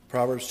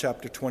Proverbs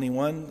chapter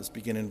 21, let's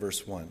begin in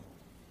verse 1.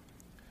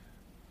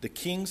 The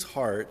king's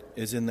heart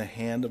is in the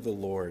hand of the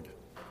Lord.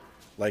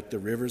 Like the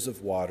rivers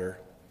of water,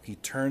 he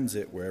turns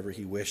it wherever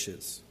he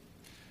wishes.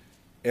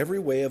 Every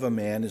way of a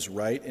man is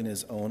right in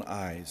his own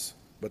eyes,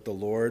 but the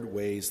Lord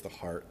weighs the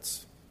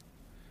hearts.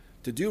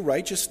 To do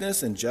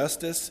righteousness and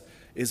justice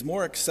is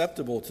more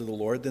acceptable to the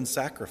Lord than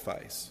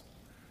sacrifice.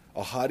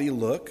 A haughty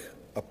look,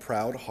 a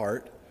proud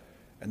heart,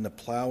 and the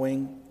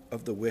plowing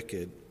of the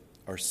wicked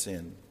are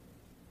sin.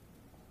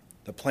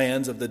 The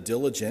plans of the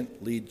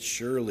diligent lead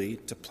surely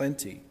to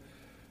plenty,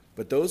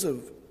 but those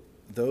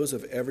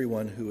of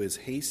everyone who is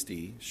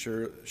hasty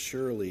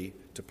surely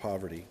to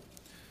poverty.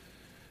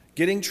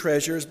 Getting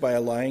treasures by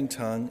a lying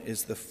tongue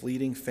is the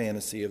fleeting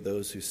fantasy of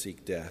those who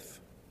seek death.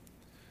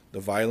 The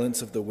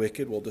violence of the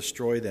wicked will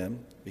destroy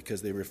them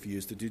because they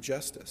refuse to do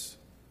justice.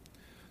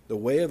 The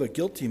way of a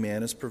guilty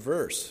man is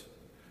perverse,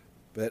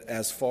 but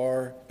as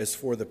far as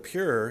for the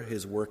pure,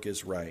 his work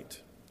is right.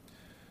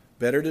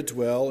 Better to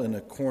dwell in a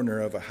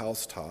corner of a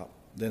housetop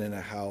than in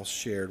a house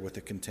shared with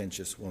a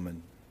contentious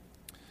woman.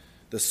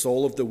 The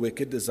soul of the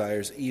wicked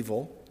desires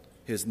evil.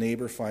 His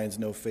neighbor finds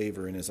no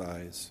favor in his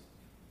eyes.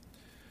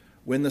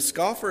 When the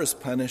scoffer is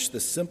punished,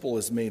 the simple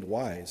is made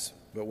wise,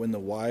 but when the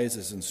wise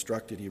is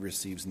instructed, he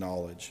receives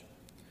knowledge.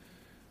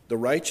 The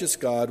righteous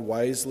God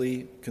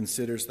wisely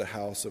considers the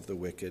house of the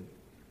wicked,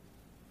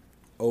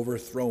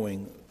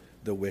 overthrowing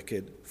the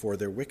wicked for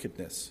their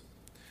wickedness.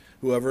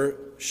 Whoever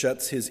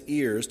shuts his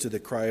ears to the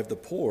cry of the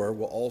poor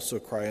will also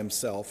cry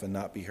himself and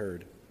not be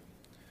heard.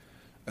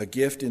 A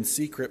gift in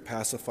secret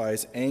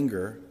pacifies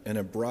anger, and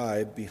a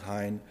bribe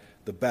behind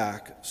the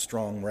back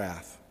strong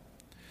wrath.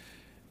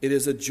 It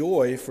is a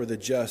joy for the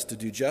just to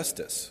do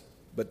justice,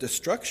 but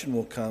destruction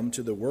will come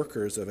to the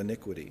workers of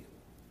iniquity.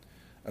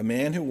 A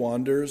man who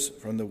wanders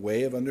from the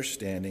way of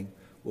understanding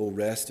will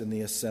rest in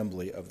the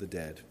assembly of the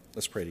dead.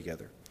 Let's pray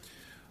together.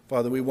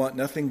 Father, we want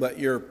nothing but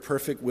your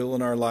perfect will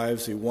in our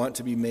lives. We want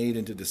to be made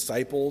into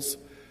disciples,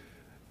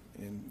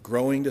 and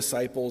growing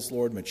disciples,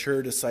 Lord,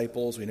 mature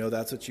disciples. We know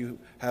that's what you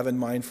have in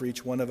mind for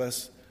each one of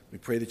us. We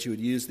pray that you would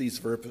use these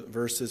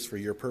verses for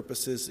your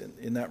purposes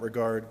in that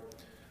regard.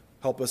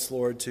 Help us,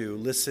 Lord, to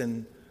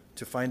listen,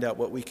 to find out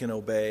what we can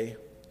obey,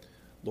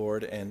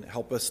 Lord, and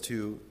help us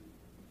to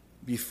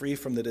be free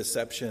from the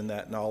deception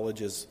that knowledge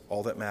is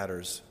all that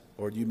matters.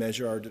 Lord, you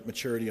measure our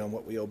maturity on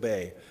what we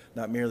obey,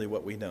 not merely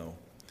what we know.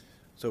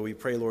 So we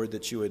pray, Lord,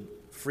 that you would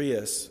free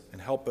us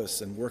and help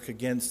us and work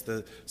against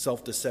the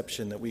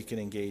self-deception that we can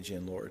engage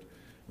in, Lord.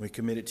 We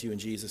commit it to you in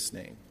Jesus'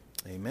 name.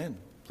 Amen.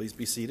 Please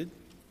be seated.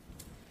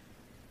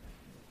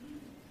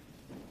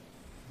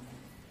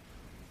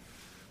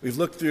 We've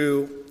looked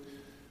through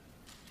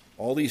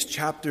all these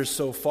chapters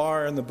so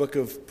far in the book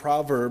of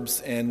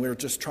Proverbs, and we're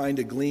just trying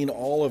to glean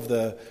all of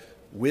the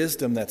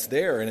wisdom that's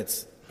there. And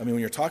when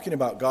you're talking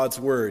about God's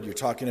word, you're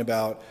talking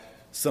about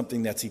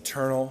something that's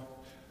eternal,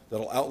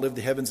 that'll outlive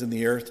the heavens and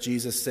the earth.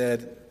 Jesus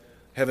said,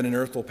 heaven and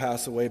earth will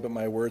pass away, but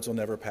my words will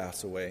never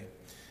pass away.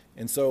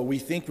 And so we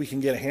think we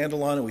can get a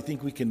handle on it. We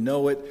think we can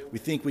know it. We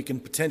think we can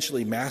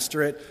potentially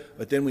master it.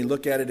 But then we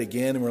look at it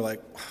again and we're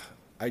like,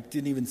 I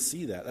didn't even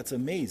see that. That's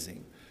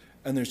amazing.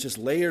 And there's just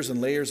layers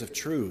and layers of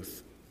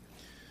truth.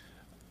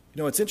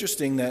 You know, it's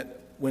interesting that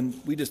when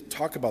we just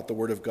talk about the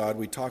Word of God,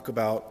 we talk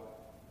about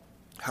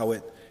how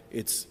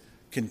it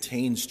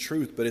contains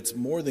truth, but it's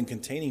more than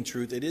containing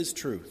truth. It is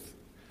truth.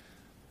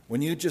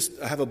 When you just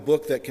have a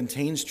book that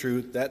contains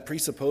truth, that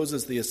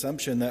presupposes the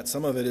assumption that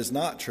some of it is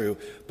not true,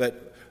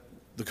 but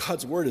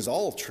God's Word is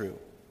all true.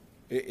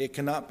 It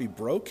cannot be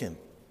broken.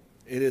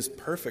 It is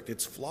perfect.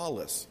 It's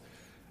flawless.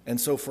 And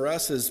so for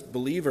us as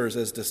believers,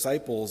 as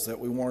disciples, that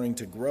we're wanting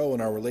to grow in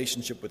our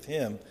relationship with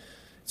Him,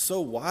 it's so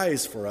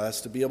wise for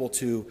us to be able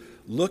to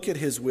look at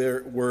His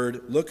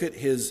Word, look at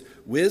His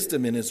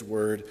wisdom in His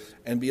Word,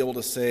 and be able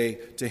to say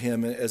to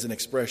Him as an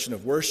expression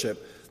of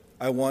worship,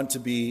 I want to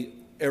be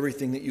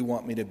everything that you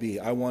want me to be.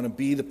 I want to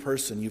be the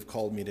person you've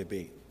called me to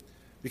be.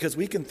 Because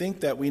we can think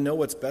that we know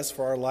what's best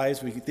for our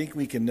lives. We think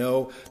we can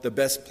know the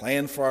best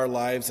plan for our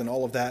lives and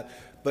all of that.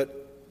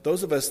 But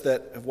those of us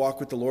that have walked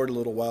with the Lord a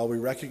little while, we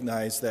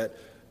recognize that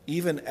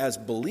even as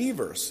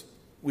believers,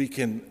 we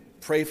can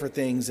pray for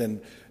things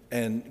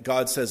and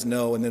God says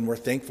no, and then we're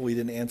thankful He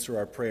didn't answer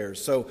our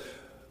prayers. So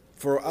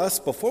for us,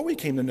 before we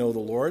came to know the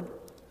Lord,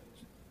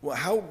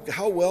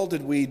 how well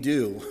did we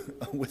do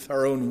with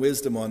our own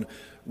wisdom on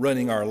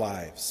running our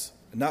lives?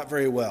 Not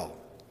very well.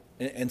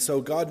 And so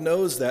God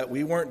knows that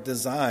we weren't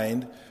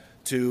designed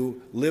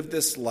to live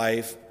this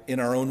life in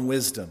our own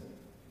wisdom.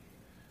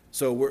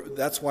 So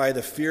that's why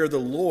the fear of the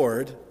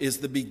Lord is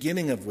the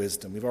beginning of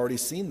wisdom. We've already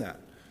seen that.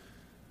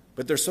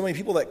 But there's so many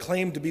people that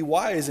claim to be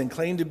wise and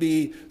claim to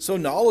be so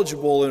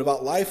knowledgeable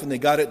about life, and they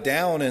got it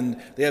down,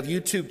 and they have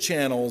YouTube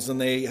channels, and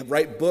they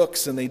write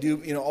books, and they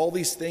do all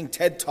these things,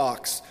 TED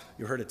Talks.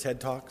 You heard of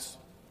TED Talks?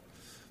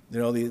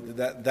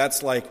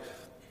 That's like,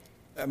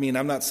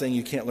 I'm not saying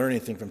you can't learn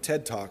anything from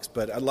TED Talks,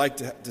 but I'd like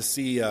to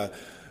see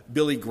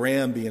Billy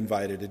Graham be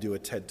invited to do a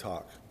TED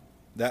Talk.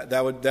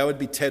 That would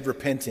be TED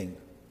repenting.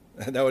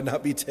 That would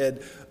not be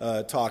TED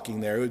talking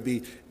there. It would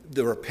be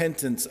the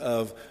repentance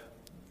of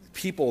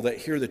people that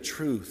hear the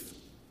truth.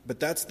 But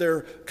that's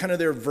their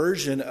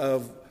version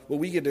of what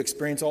we get to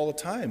experience all the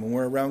time when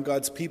we're around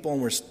God's people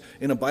and we're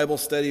in a Bible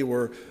study,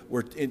 we're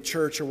in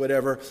church or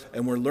whatever,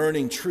 and we're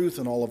learning truth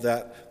and all of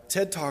that.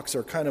 TED Talks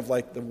are kind of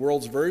like the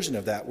world's version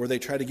of that, where they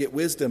try to get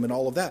wisdom and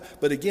all of that.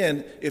 But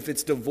again, if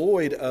it's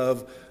devoid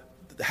of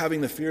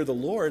having the fear of the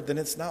Lord, then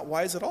it's not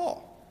wise at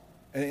all.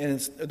 And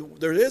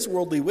there is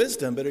worldly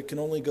wisdom, but it can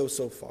only go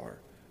so far.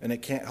 And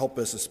it can't help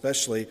us,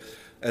 especially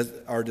as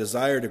our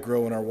desire to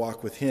grow in our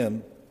walk with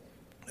Him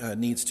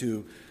needs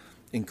to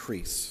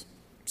increase.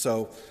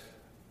 So,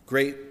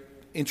 great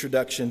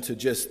introduction to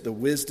just the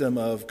wisdom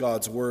of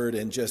God's Word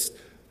and just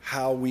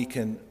how we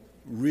can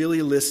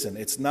really listen.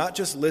 It's not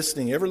just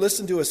listening. You ever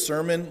listen to a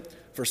sermon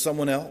for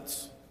someone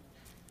else?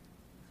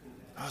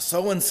 Oh,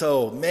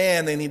 so-and-so,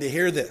 man, they need to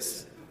hear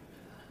this.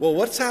 Well,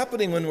 what's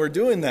happening when we're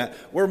doing that?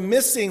 We're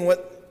missing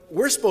what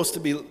we're supposed to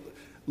be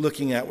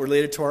looking at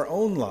related to our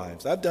own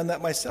lives. I've done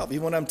that myself,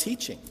 even when I'm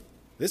teaching.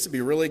 This would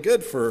be really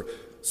good for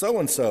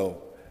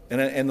so-and-so.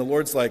 And the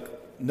Lord's like,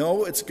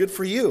 no, it's good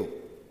for you.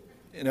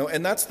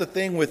 And that's the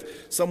thing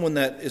with someone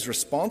that is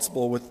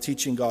responsible with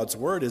teaching God's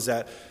Word, is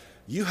that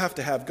you have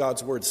to have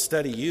God's Word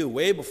study you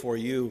way before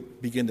you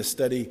begin to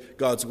study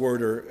God's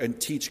Word and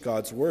teach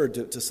God's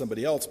Word to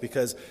somebody else,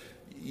 because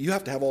you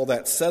have to have all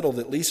that settled,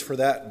 at least for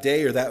that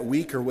day or that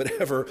week or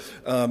whatever,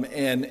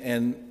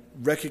 and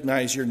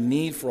recognize your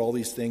need for all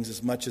these things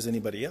as much as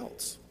anybody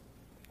else.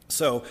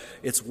 So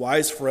it's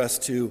wise for us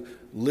to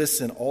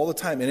listen all the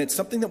time, and it's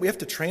something that we have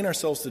to train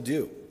ourselves to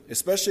do,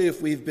 especially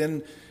if we've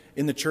been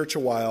in the church a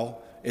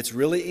while. It's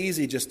really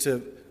easy just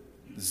to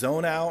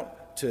zone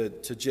out, to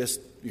just,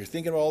 you're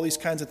thinking about all these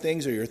kinds of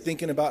things, or you're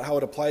thinking about how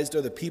it applies to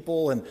other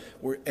people,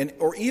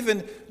 or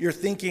even you're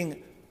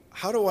thinking,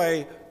 how do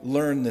I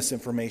learn this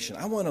information?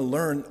 I want to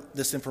learn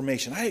this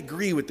information. I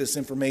agree with this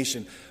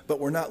information, but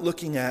we're not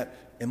looking at,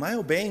 am I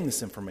obeying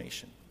this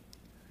information?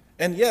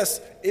 And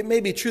yes, it may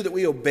be true that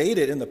we obeyed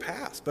it in the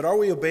past, but are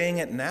we obeying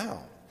it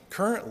now,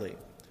 currently?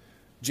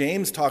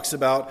 James talks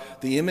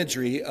about the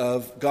imagery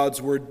of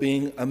God's Word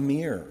being a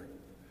mirror,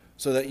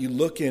 so that you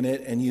look in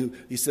it and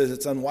he says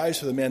it's unwise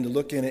for the man to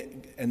look in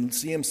it and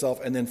see himself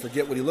and then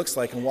forget what he looks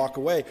like and walk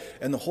away.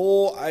 And the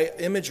whole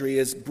imagery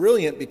is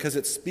brilliant because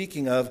it's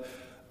speaking of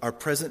our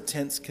present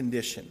tense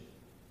condition.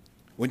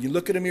 When you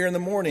look at a mirror in the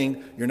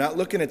morning, you're not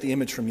looking at the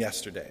image from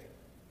yesterday.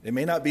 It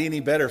may not be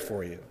any better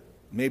for you.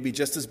 It may be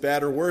just as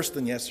bad or worse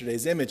than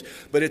yesterday's image,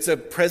 but it's a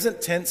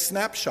present tense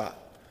snapshot.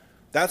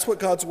 That's what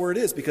God's Word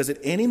is, because at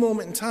any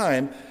moment in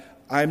time,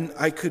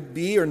 I could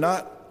be or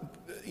not,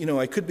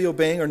 I could be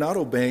obeying or not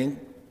obeying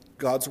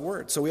God's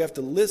Word. So we have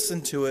to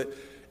listen to it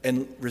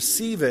and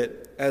receive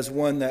it as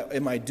one that,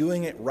 am I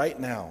doing it right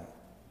now?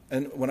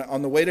 And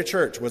on the way to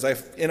church, was I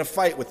in a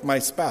fight with my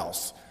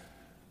spouse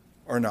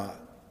or not?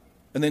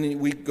 And then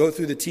we go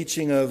through the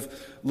teaching of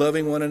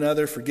loving one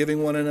another,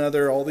 forgiving one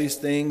another, all these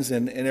things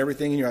and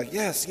everything. And you're like,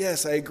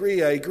 yes, I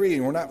agree.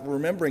 And we're not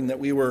remembering that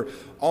we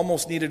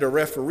almost needed a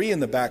referee in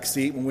the back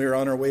seat when we were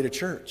on our way to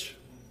church.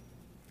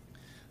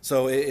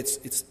 So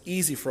it's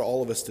easy for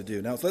all of us to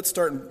do. Now let's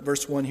start in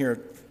verse 1 here,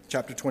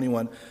 chapter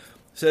 21. It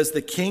says,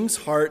 the king's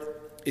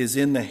heart is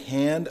in the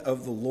hand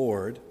of the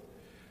Lord,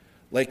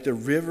 like the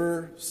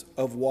rivers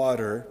of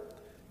water.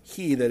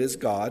 He, that is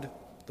God,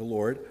 the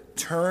Lord,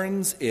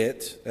 turns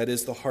it, that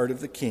is the heart of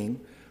the king,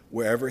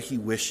 wherever he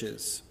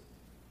wishes.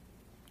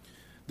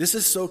 This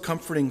is so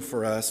comforting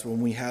for us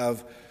when we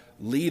have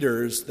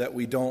leaders that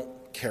we don't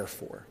care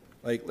for.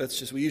 Like,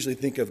 we usually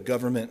think of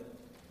government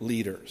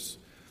leaders.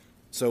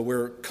 So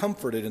we're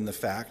comforted in the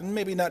fact, and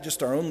maybe not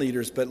just our own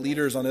leaders, but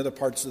leaders on other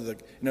parts of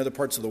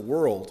the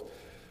world.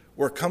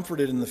 We're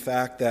comforted in the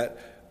fact that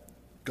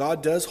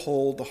God does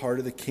hold the heart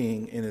of the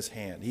king in his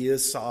hand. He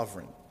is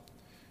sovereign.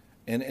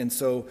 And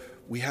so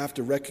we have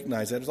to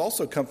recognize that. It's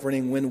also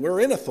comforting when we're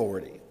in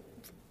authority.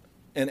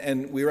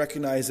 And we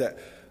recognize that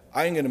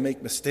I'm going to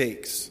make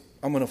mistakes.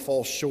 I'm going to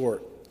fall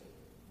short.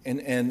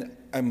 And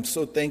I'm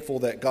so thankful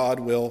that God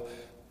will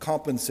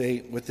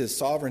compensate with his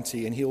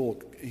sovereignty, and he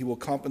will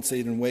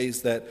compensate in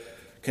ways that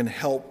can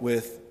help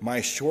with my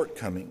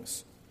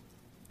shortcomings.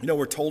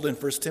 We're told in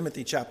 1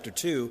 Timothy chapter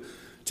 2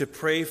 to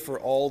pray for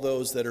all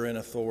those that are in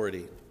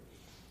authority.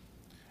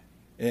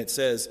 And it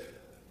says,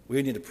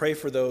 we need to pray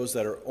for those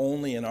that are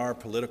only in our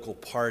political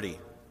party.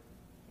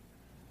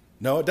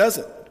 No, it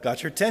doesn't.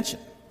 Got your attention.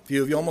 A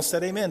few of you almost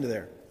said amen to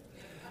there.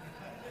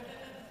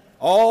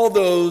 All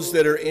those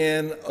that are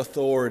in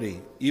authority,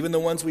 even the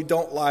ones we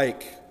don't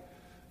like,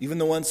 even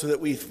the ones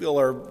that we feel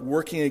are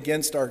working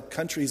against our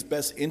country's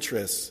best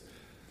interests,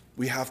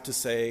 we have to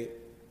say,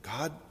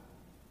 God,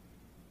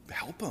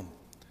 help them.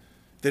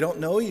 They don't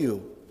know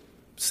you.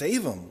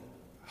 Save them.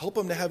 Help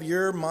them to have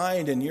your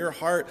mind and your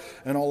heart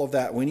and all of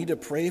that. We need to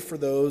pray for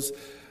those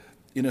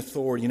in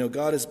authority.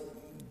 God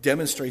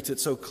demonstrates it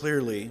so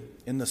clearly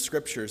in the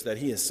scriptures that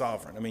he is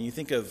sovereign. I mean, you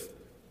think of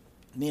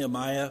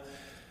Nehemiah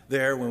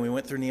there when we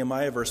went through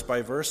Nehemiah verse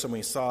by verse, and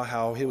we saw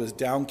how he was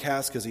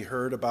downcast because he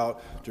heard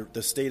about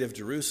the state of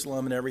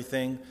Jerusalem and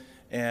everything.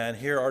 And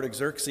here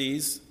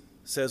Artaxerxes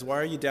says, why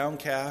are you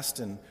downcast,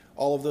 and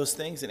all of those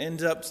things, and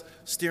ends up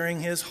steering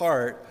his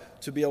heart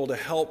to be able to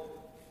help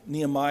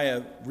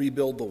Nehemiah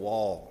rebuild the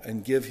wall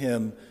and give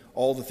him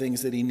all the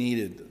things that he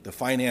needed, the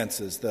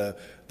finances, the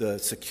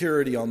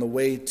security on the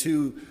way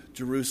to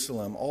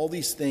Jerusalem, all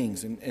these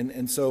things.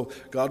 And so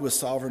God was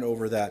sovereign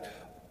over that.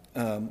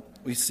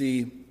 We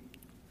see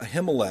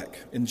Ahimelech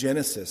in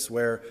Genesis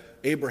where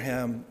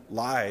Abraham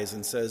lies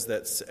and says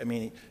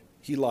that,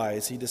 he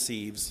lies, he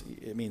deceives.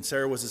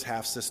 Sarah was his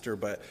half-sister,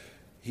 but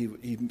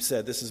he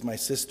said, this is my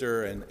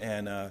sister,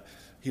 and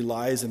he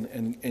lies,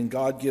 and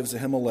God gives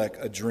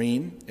Ahimelech a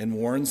dream and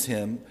warns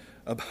him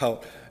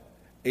about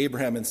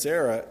Abraham and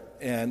Sarah,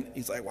 and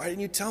he's like, why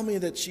didn't you tell me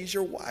that she's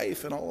your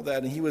wife and all of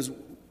that? And he was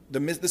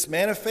this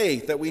man of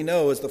faith that we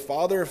know is the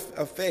father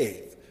of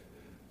faith.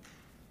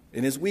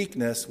 In his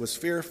weakness was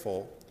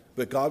fearful,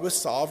 but God was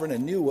sovereign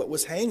and knew what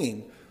was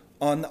hanging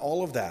on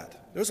all of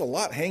that. There's a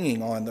lot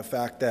hanging on the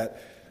fact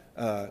that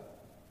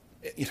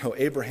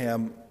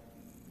Abraham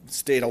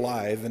stayed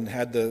alive and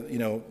had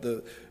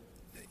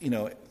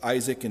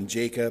Isaac and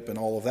Jacob and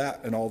all of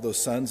that and all those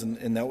sons,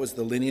 and that was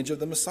the lineage of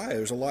the Messiah.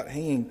 There's a lot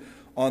hanging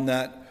on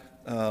that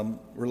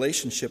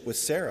relationship with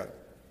Sarah.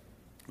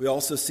 We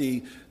also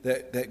see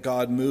that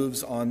God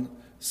moves on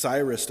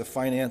Cyrus to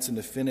finance and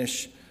to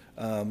finish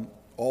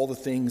all the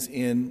things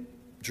in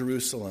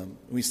Jerusalem.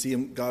 We see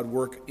God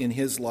work in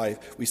his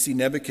life. We see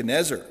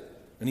Nebuchadnezzar,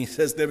 and he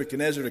says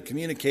Nebuchadnezzar to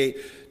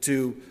communicate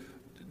to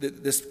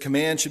this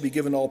command should be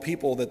given to all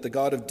people that the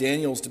God of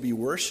Daniel is to be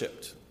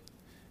worshipped.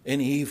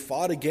 And he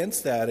fought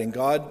against that, and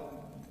God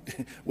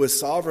was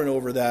sovereign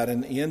over that,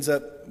 and he ends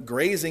up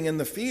grazing in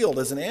the field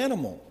as an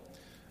animal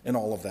and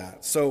all of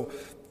that. So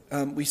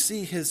we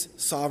see his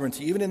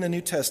sovereignty. Even in the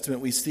New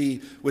Testament, we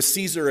see with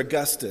Caesar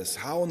Augustus,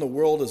 how in the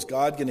world is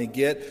God going to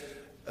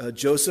get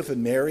Joseph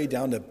and Mary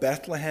down to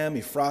Bethlehem,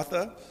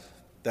 Ephrathah?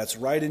 That's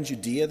right in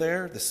Judea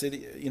there, the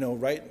city,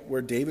 right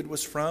where David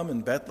was from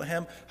in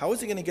Bethlehem. How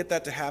is he going to get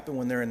that to happen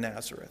when they're in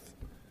Nazareth?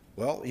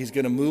 Well, he's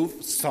going to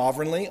move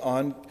sovereignly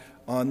on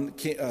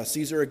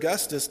Caesar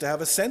Augustus to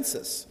have a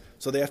census.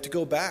 So they have to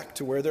go back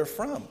to where they're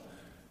from.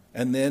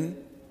 And then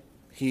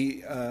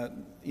he,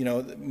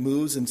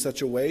 moves in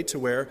such a way to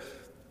where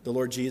the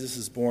Lord Jesus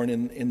is born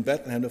in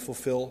Bethlehem to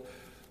fulfill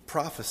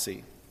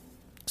prophecy.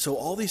 So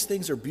all these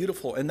things are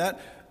beautiful.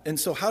 And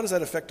so how does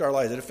that affect our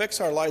lives? It affects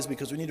our lives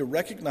because we need to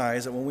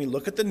recognize that when we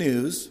look at the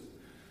news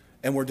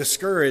and we're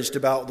discouraged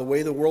about the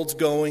way the world's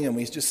going, and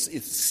it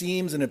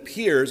seems and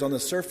appears on the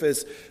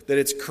surface that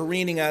it's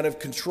careening out of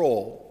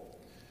control,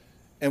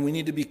 and we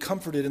need to be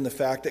comforted in the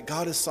fact that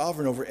God is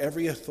sovereign over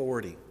every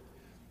authority.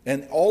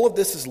 And all of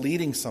this is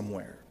leading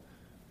somewhere.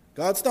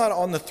 God's not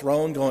on the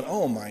throne going,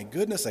 oh my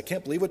goodness, I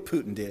can't believe what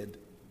Putin did.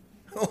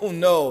 Oh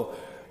no.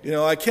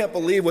 I can't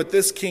believe what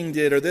this king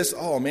did, or this,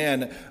 oh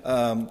man,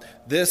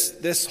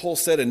 this whole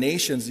set of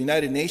nations, the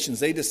United Nations,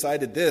 they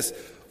decided this.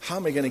 How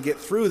am I going to get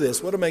through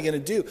this? What am I going to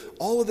do?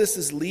 All of this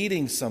is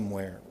leading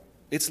somewhere.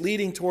 It's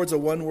leading towards a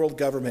one world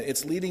government.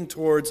 It's leading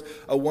towards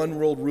a one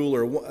world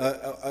ruler,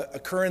 a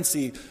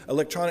currency,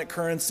 electronic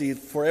currency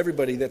for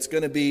everybody that's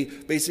going to be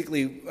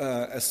basically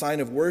a sign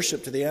of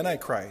worship to the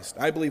Antichrist.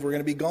 I believe we're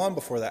going to be gone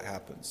before that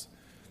happens.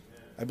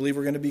 I believe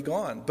we're going to be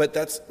gone. But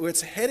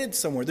it's headed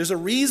somewhere. There's a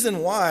reason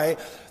why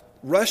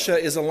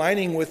Russia is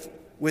aligning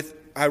with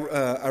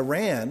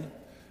Iran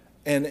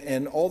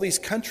and all these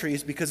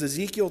countries, because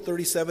Ezekiel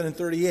 37 and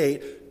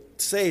 38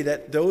 say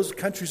that those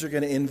countries are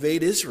going to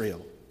invade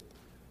Israel.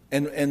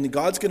 And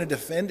God's going to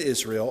defend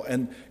Israel,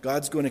 and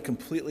God's going to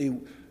completely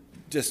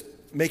just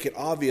make it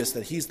obvious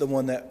that he's the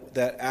one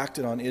that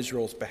acted on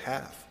Israel's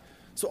behalf.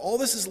 So all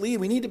this is leading.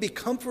 We need to be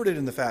comforted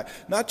in the fact,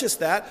 not just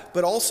that,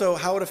 but also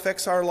how it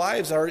affects our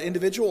lives, our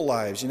individual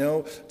lives,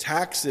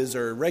 taxes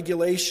or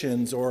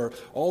regulations or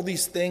all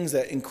these things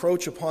that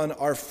encroach upon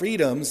our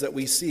freedoms that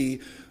we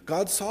see.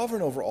 God's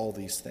sovereign over all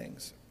these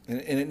things.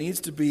 And it needs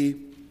to be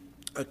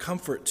a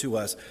comfort to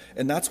us.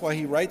 And that's why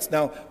he writes.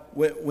 Now,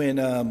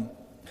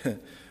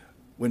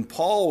 when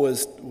Paul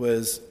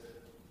was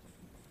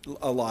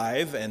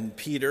alive, and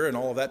Peter and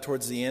all of that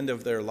towards the end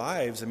of their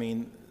lives,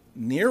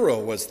 Nero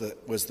was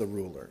the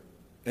ruler.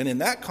 And in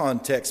that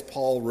context,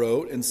 Paul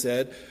wrote and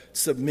said,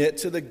 submit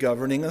to the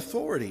governing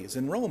authorities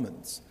in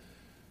Romans.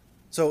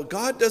 So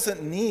God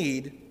doesn't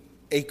need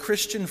a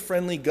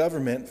Christian-friendly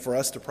government for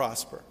us to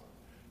prosper.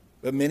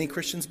 But many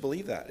Christians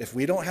believe that. If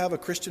we don't have a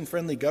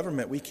Christian-friendly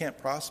government, we can't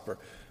prosper.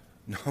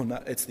 No,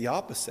 it's the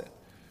opposite.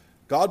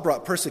 God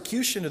brought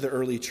persecution to the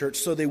early church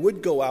so they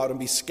would go out and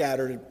be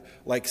scattered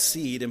like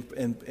seed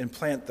and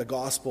plant the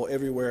gospel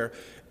everywhere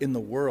in the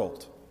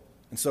world.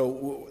 And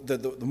so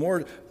the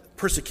more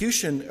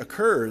persecution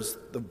occurs,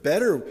 the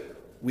better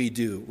we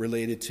do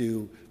related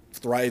to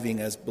thriving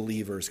as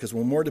believers, because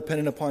we're more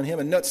dependent upon him.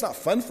 And no, it's not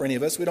fun for any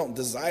of us. We don't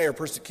desire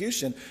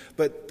persecution,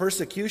 but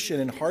persecution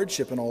and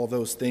hardship and all of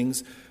those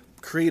things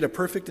create a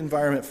perfect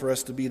environment for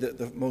us to be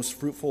the most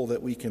fruitful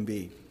that we can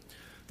be.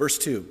 Verse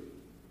 2,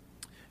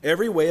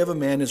 every way of a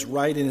man is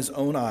right in his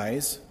own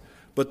eyes,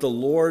 but the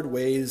Lord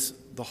weighs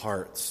the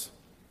hearts.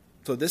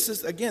 So this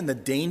is, again, the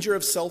danger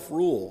of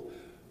self-rule.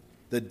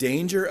 The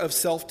danger of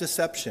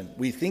self-deception.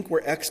 We think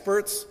we're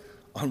experts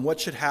on what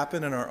should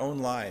happen in our own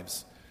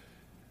lives.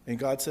 And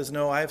God says,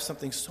 no, I have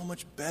something so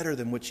much better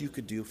than what you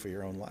could do for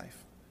your own life.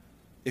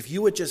 If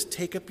you would just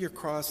take up your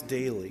cross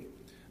daily,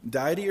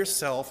 die to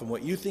yourself and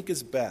what you think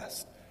is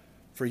best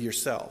for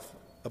yourself,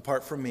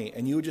 apart from me,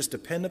 and you would just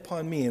depend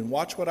upon me and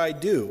watch what I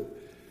do,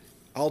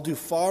 I'll do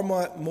far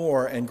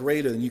more and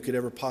greater than you could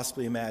ever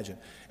possibly imagine.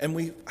 And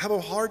we have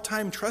a hard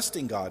time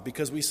trusting God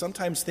because we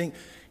sometimes think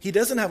he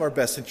doesn't have our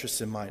best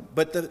interests in mind.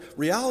 But the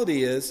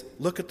reality is,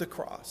 look at the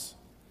cross.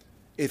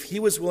 If he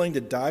was willing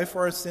to die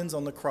for our sins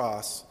on the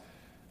cross,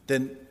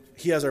 then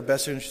he has our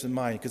best interest in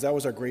mind because that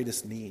was our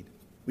greatest need.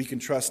 We can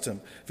trust him.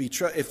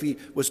 If he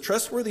was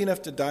trustworthy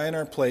enough to die in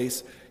our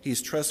place,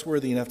 he's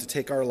trustworthy enough to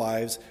take our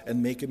lives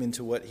and make them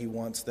into what he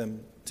wants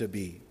them to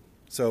be.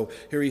 So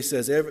here he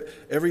says,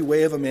 every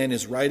way of a man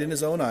is right in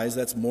his own eyes.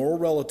 That's moral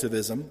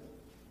relativism.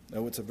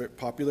 No, it's a very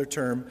popular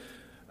term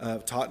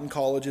taught in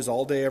colleges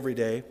all day, every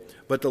day.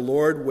 But the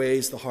Lord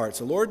weighs the hearts.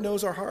 The Lord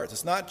knows our hearts.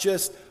 It's not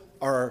just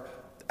our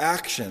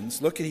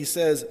actions. Look, he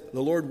says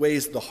the Lord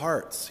weighs the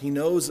hearts. He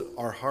knows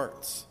our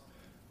hearts.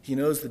 He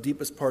knows the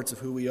deepest parts of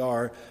who we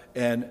are,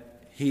 and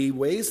he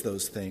weighs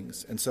those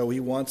things. And so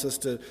he wants us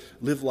to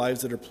live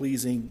lives that are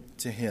pleasing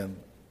to him.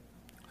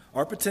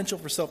 Our potential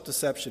for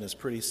self-deception is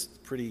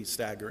pretty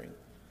staggering.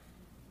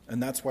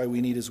 And that's why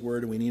we need his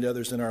word, and we need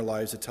others in our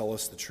lives to tell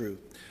us the truth.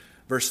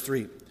 Verse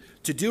 3,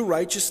 to do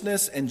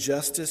righteousness and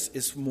justice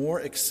is more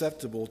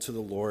acceptable to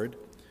the Lord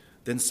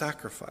than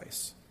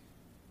sacrifice.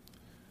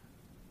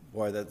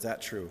 Boy, that's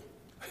that true.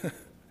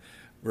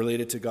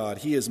 Related to God.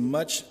 He is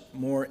much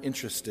more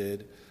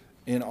interested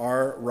in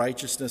our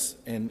righteousness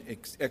and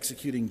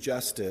executing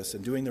justice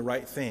and doing the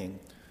right thing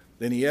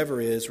than he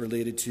ever is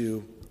related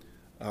to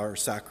our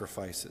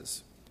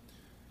sacrifices.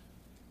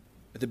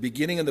 At the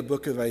beginning of the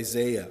book of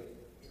Isaiah,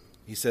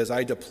 he says,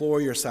 I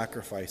deplore your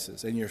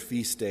sacrifices and your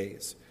feast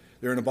days.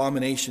 They're an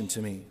abomination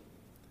to me.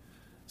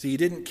 See, he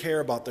didn't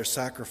care about their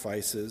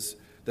sacrifices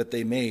that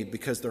they made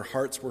because their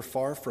hearts were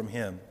far from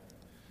him.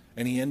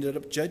 And he ended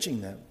up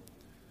judging them.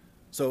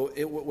 So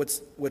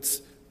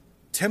what's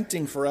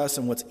tempting for us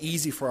and what's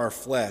easy for our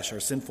flesh, our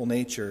sinful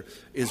nature,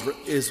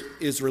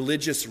 is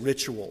religious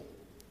ritual.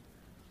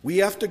 We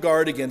have to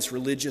guard against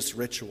religious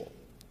ritual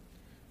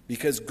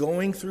because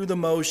going through the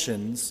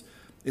motions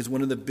is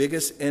one of the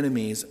biggest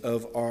enemies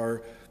of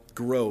our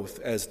growth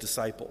as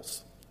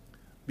disciples.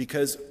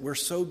 Because we're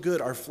so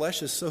good, our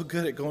flesh is so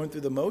good at going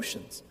through the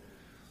motions.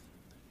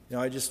 You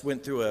know, I just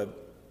went through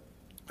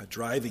a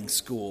driving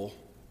school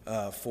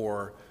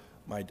for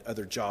my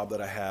other job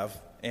that I have,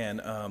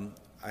 and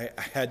I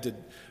had to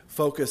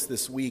focus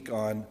this week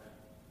on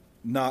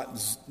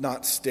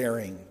not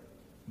staring,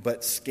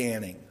 but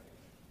scanning.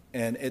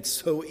 And it's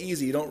so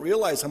easy. You don't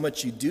realize how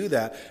much you do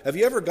that. Have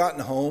you ever gotten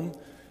home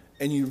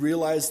and you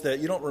realize that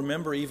you don't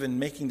remember even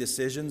making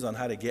decisions on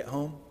how to get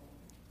home?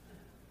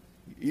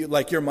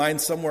 Like your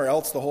mind's somewhere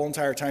else the whole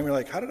entire time. You're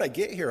like, how did I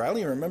get here? I don't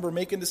even remember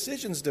making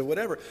decisions to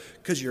whatever.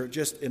 Because you're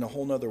just in a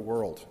whole nother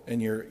world.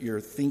 And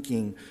you're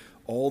thinking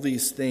all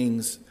these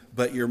things,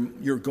 but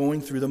you're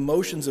going through the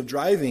motions of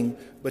driving,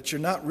 but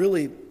you're not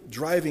really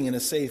driving in a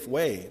safe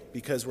way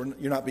because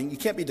you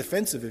can't be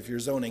defensive if you're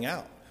zoning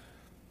out.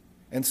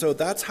 And so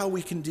that's how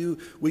we can do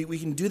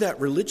that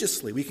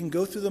religiously. We can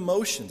go through the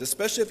motions,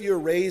 especially if you're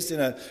raised in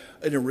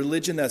a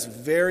religion that's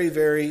very,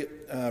 very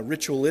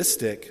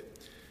ritualistic.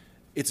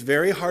 It's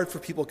very hard for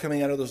people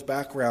coming out of those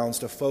backgrounds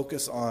to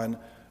focus on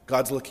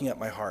God's looking at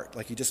my heart,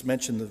 like you just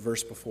mentioned the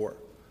verse before.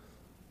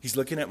 He's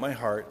looking at my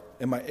heart,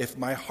 and if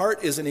my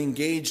heart isn't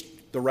engaged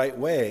the right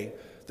way,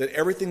 then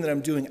everything that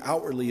I'm doing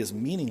outwardly is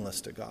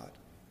meaningless to God.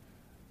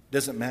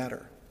 Doesn't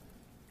matter.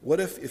 What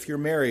if you're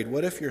married?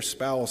 What if your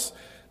spouse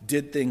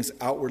did things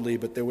outwardly,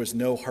 but there was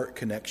no heart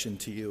connection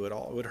to you at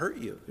all? It would hurt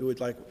you. It would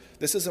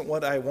this isn't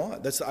what I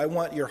want. I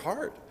want your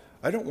heart.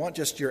 I don't want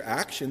just your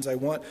actions. I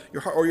want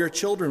your heart. Or your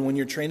children, when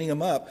you're training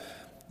them up,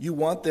 you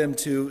want them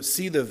to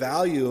see the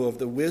value of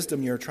the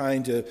wisdom you're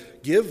trying to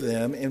give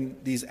them in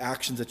these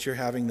actions that you're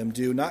having them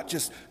do, not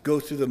just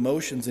go through the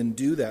motions and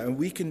do that. And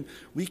we can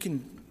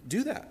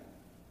do that.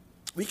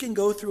 We can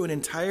go through an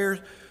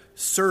entire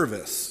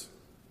service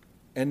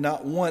and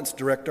not once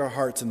direct our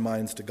hearts and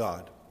minds to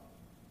God.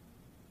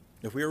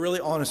 If we are really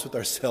honest with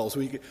ourselves,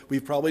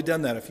 we've probably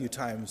done that a few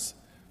times,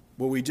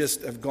 where we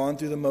just have gone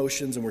through the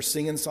motions and we're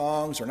singing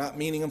songs or not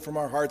meaning them from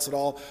our hearts at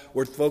all.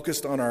 We're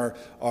focused on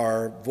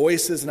our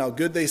voices and how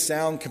good they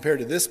sound compared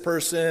to this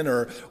person,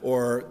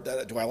 or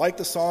do I like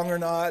the song or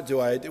not?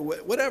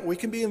 Whatever. We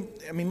can be,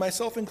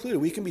 myself included,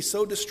 we can be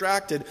so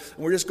distracted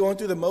and we're just going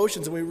through the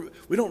motions and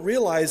we don't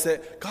realize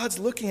that God's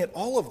looking at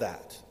all of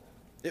that.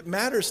 It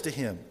matters to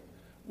him.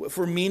 If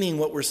we're meaning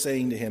what we're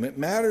saying to him, it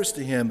matters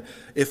to him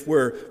if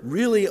we're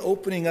really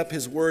opening up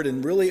his word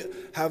and really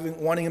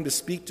wanting him to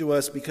speak to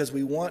us because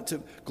we want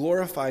to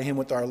glorify him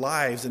with our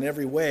lives in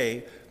every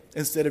way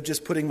instead of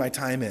just putting my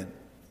time in.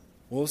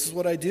 Well, this is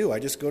what I do. I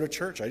just go to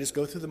church. I just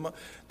go through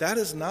that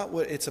is not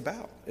what it's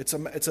about.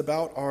 It's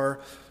about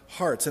our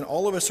hearts, and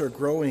all of us are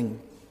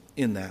growing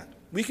in that.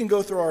 We can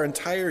go through our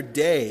entire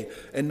day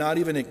and not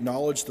even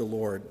acknowledge the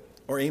Lord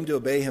or aim to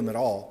obey him at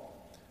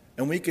all.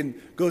 And we can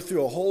go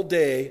through a whole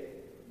day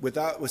with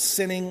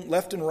sinning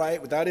left and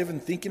right, without even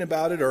thinking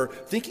about it, or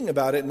thinking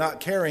about it, not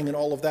caring, and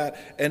all of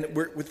that. And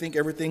we think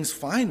everything's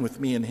fine with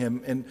me and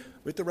him. And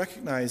we have to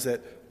recognize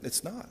that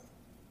it's not.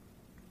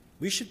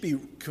 We should be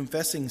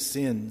confessing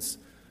sins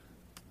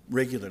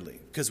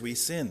regularly, because we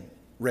sin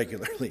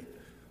regularly.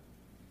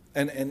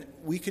 And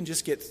we can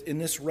just get in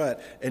this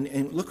rut.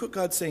 And look what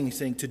God's saying. He's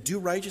saying to do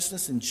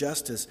righteousness and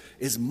justice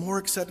is more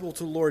acceptable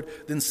to the Lord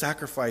than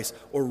sacrifice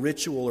or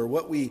ritual or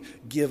what we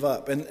give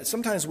up. And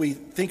sometimes we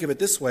think of it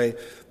this way.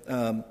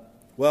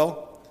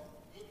 Well,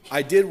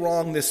 I did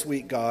wrong this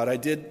week, God. I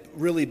did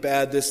really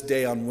bad this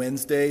day on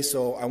Wednesday.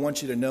 So I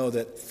want you to know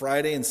that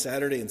Friday and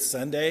Saturday and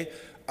Sunday,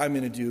 I'm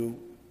going to do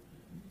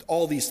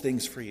all these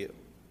things for you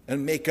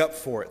and make up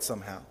for it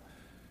somehow.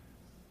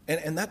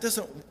 And that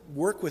doesn't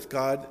work with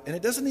God, and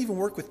it doesn't even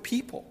work with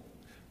people.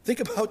 Think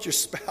about your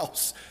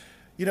spouse.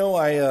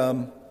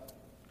 I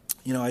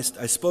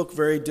spoke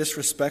very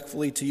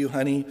disrespectfully to you,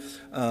 honey,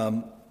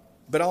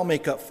 but I'll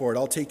make up for it.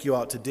 I'll take you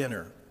out to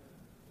dinner.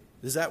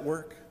 Does that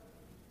work?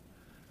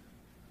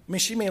 I mean,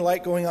 she may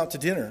like going out to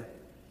dinner,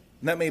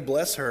 and that may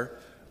bless her,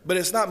 but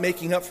it's not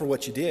making up for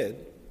what you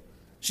did.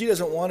 She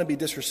doesn't want to be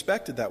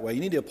disrespected that way. You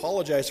need to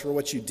apologize for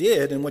what you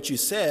did and what you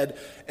said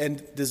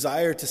and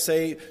desire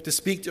to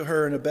speak to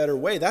her in a better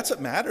way. That's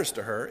what matters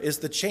to her, is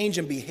the change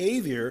in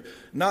behavior,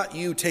 not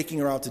you taking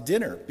her out to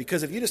dinner.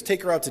 Because if you just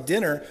take her out to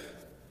dinner,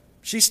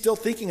 she's still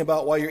thinking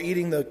about, while you're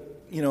eating the,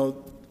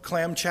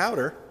 clam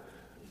chowder,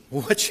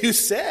 what you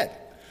said.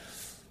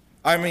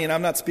 I mean,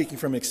 I'm not speaking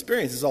from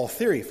experience. It's all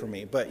theory for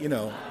me. But,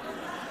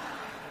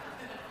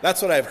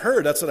 that's what I've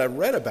heard. That's what I've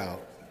read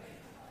about.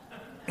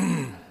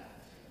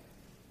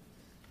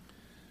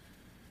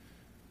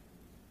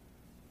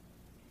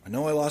 I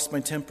know I lost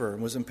my temper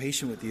and was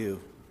impatient with you.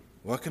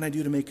 What can I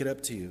do to make it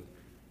up to you?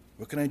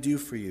 What can I do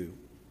for you?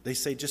 They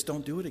say, just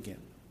don't do it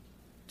again.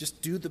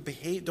 Just don't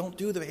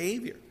do the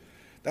behavior.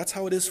 That's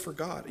how it is for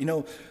God.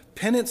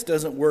 Penance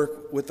doesn't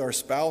work with our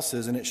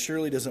spouses, and it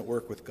surely doesn't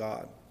work with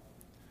God.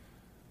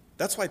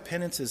 That's why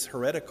penance is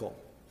heretical,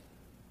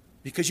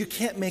 because you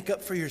can't make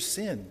up for your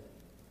sin.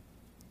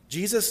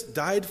 Jesus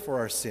died for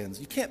our sins.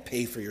 You can't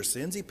pay for your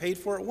sins. He paid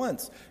for it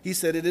once. He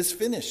said it is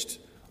finished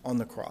on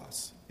the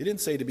cross. He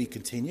didn't say to be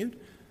continued. He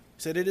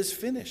said it is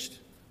finished.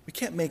 We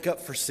can't make up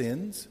for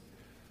sins.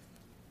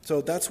 So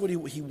that's what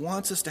he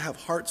wants us to have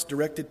hearts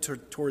directed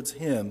towards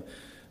him,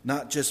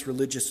 not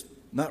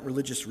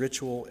religious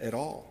ritual at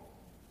all.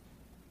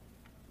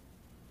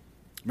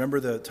 Remember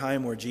the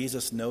time where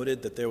Jesus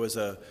noted that there was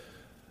a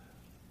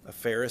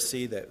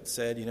Pharisee that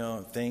said,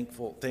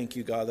 thank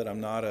you, God, that I'm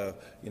not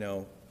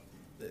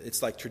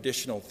it's like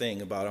traditional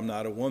thing about I'm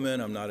not a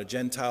woman, I'm not a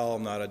Gentile,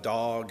 I'm not a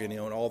dog, and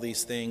all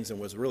these things, and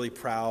was really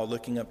proud,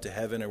 looking up to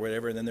heaven or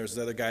whatever. And then there was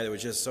the other guy that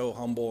was just so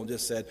humble and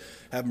just said,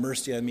 have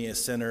mercy on me, a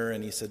sinner.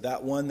 And he said,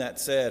 that one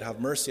that said, have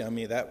mercy on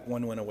me, that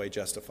one went away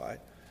justified.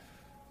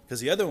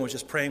 Because the other one was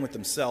just praying with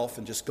himself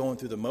and just going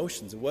through the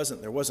motions.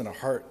 There wasn't a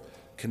heart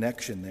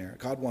connection there.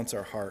 God wants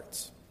our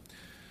hearts.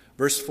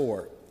 Verse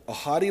 4, a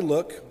haughty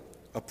look,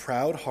 a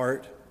proud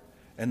heart,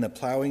 and the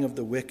plowing of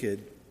the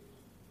wicked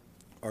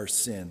are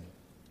sin.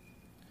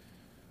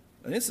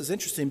 And this is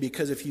interesting,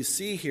 because if you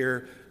see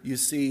here, you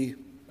see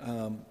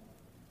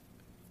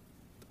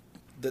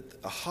that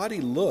a haughty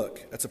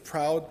look, that's a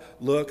proud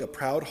look, a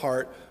proud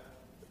heart.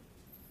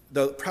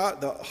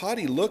 The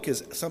haughty look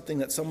is something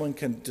that someone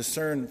can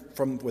discern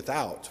from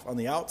without, on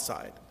the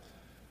outside.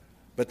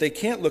 But they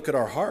can't look at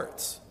our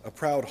hearts, a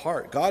proud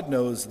heart. God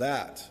knows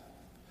that.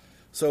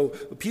 So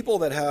people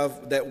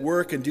that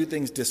work and do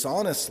things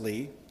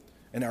dishonestly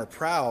and are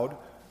proud,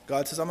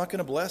 God says, I'm not going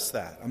to bless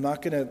that. I'm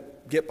not going to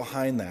get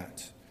behind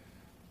that.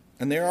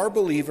 And there are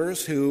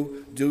believers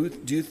who do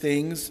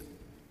things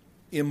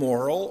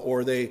immoral,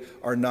 or they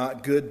are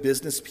not good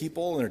business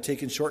people and are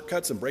taking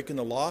shortcuts and breaking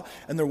the law,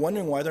 and they're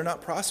wondering why they're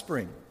not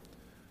prospering.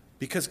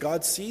 Because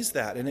God sees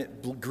that, and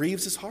it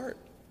grieves his heart.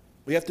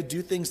 We have to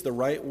do things the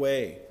right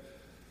way.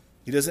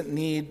 He doesn't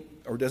need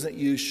or doesn't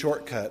use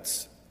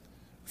shortcuts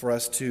for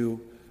us to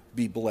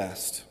be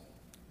blessed.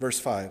 Verse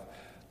 5,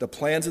 the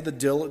plans of the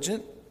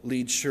diligent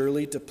lead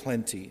surely to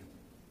plenty,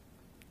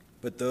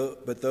 but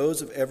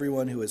those of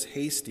everyone who is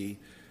hasty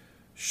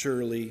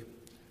surely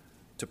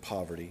to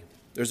poverty.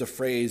 There's a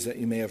phrase that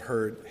you may have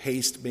heard,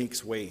 haste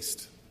makes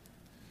waste.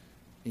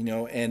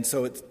 And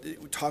so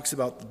it talks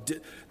about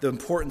the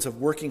importance of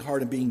working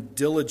hard and being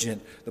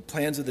diligent. The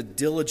plans of the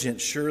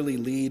diligent surely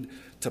lead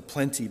to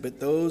plenty, but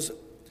those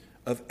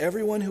of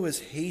everyone who is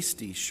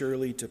hasty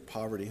surely to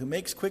poverty, who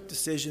makes quick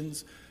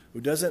decisions,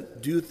 who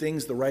doesn't do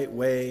things the right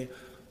way,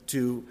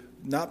 to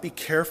not be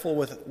careful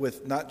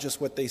with not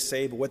just what they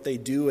say, but what they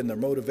do and their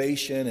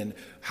motivation and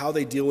how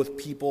they deal with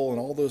people and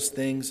all those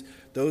things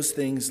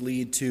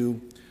lead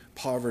to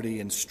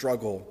poverty and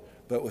struggle.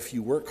 But if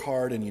you work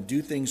hard and you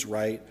do things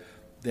right,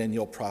 then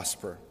you'll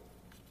prosper.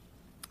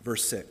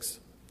 Verse 6.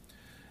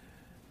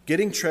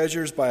 Getting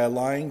treasures by a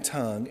lying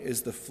tongue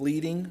is the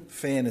fleeting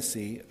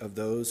fantasy of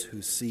those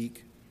who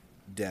seek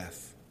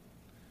death.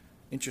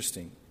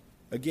 Interesting.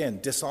 Again,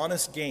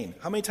 dishonest gain.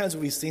 How many times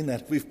have we seen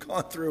that? We've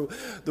gone through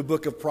the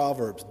book of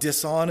Proverbs.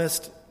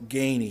 Dishonest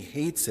gain. He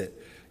hates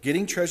it.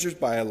 Getting treasures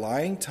by a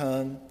lying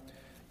tongue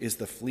is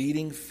the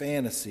fleeting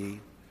fantasy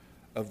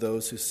of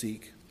those who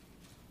seek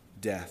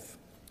death.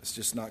 It's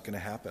just not going to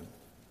happen.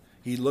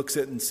 He looks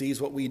at and sees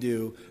what we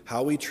do,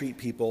 how we treat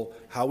people,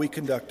 how we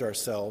conduct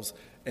ourselves,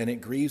 and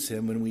it grieves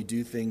him when we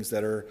do things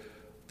that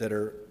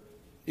are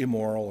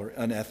immoral or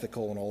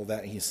unethical and all of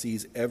that. And he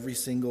sees every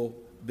single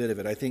bit of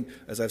it. I think,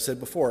 as I've said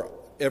before,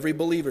 every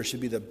believer should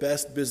be the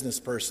best business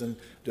person,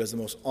 does the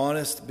most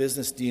honest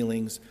business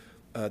dealings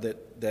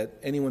that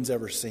anyone's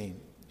ever seen,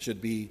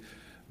 should be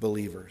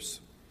believers.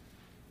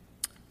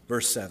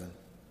 Verse 7,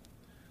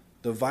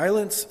 the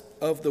violence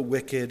of the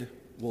wicked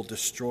will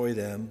destroy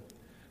them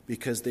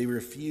because they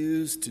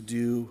refuse to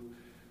do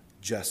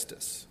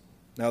justice.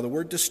 Now, the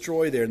word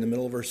destroy there in the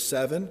middle of verse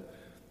 7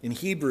 in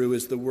Hebrew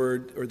is the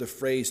word or the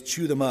phrase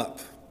chew them up.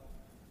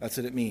 That's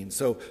what it means.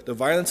 So the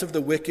violence of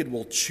the wicked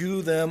will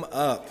chew them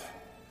up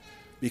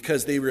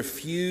because they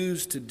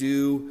refuse to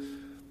do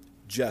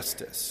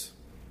justice.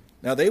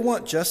 Now, they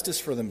want justice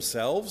for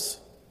themselves,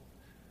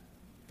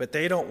 but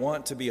they don't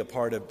want to be a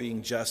part of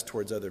being just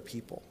towards other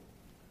people.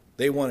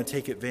 They want to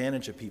take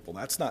advantage of people.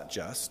 That's not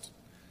just.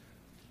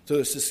 So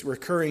it's this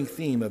recurring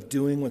theme of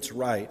doing what's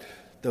right.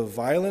 The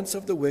violence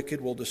of the wicked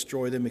will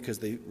destroy them because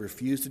they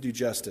refuse to do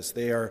justice.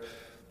 They are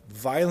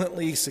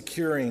violently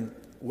securing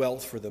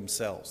wealth for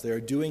themselves. They are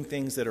doing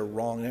things that are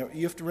wrong. Now,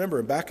 you have to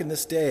remember, back in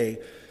this day,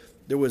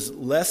 there was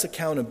less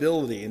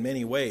accountability in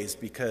many ways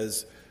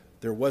because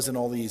there wasn't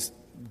all these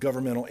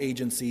governmental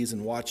agencies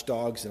and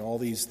watchdogs and all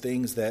these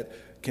things that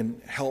can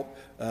help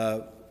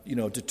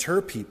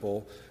deter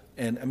people.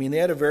 And I mean, they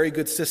had a very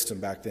good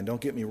system back then,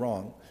 don't get me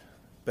wrong.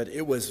 But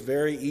it was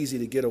very easy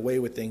to get away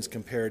with things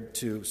compared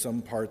to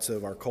some parts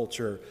of our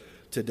culture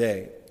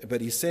today. But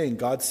he's saying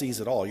God sees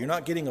it all. You're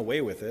not getting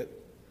away with it.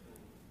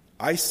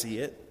 I see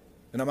it,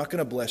 and I'm not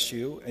going to bless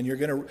you.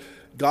 And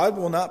God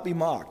will not be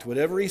mocked.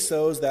 Whatever he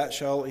sows, that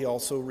shall he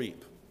also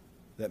reap.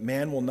 That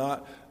man will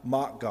not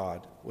mock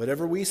God.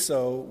 Whatever we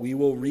sow, we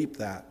will reap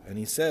that. And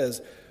he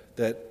says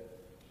that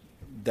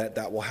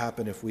will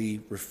happen if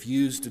we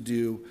refuse to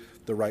do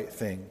the right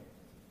thing.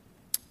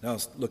 Now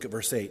let's look at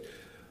verse 8.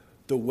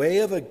 The way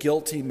of a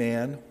guilty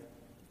man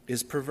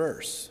is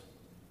perverse,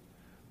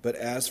 but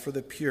as for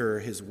the pure,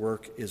 his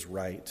work is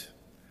right.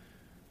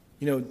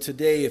 You know,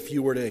 today, if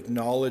you were to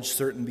acknowledge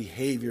certain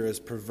behavior as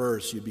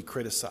perverse, you'd be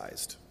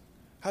criticized.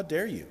 How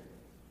dare you?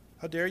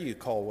 How dare you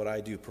call what I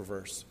do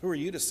perverse? Who are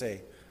you to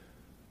say?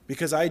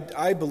 Because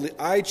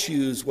I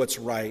choose what's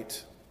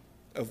right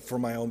for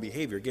my own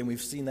behavior. Again,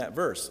 we've seen that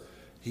verse.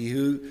 He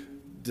who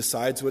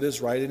decides what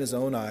is right in his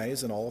own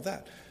eyes and all of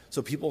that.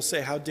 So people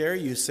say, how dare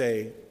you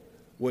say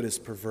what is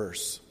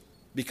perverse?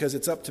 Because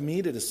it's up to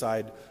me to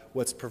decide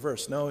what's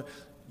perverse. No,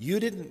 you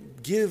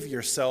didn't give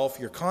yourself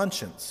your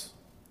conscience.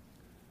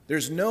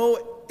 There's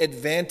no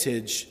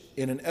advantage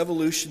in an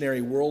evolutionary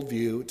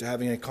worldview to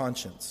having a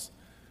conscience.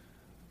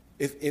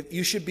 If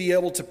you should be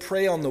able to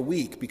prey on the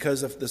weak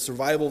because of the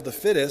survival of the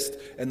fittest,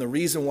 and the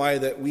reason why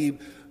that we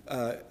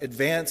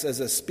advance as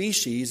a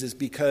species is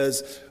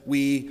because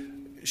we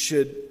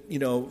should,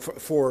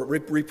 for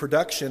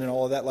reproduction and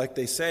all of that, like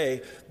they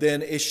say,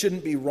 then it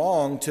shouldn't be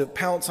wrong to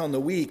pounce on the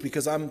weak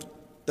because I'm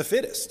the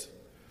fittest.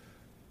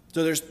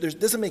 So there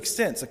doesn't make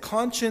sense. A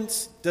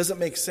conscience doesn't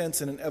make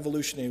sense in an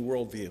evolutionary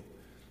worldview.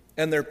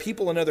 And there are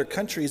people in other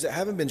countries that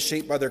haven't been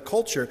shaped by their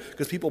culture,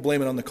 because people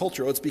blame it on the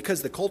culture. Oh, it's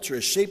because the culture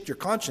has shaped your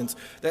conscience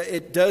that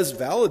it does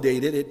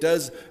validate it. It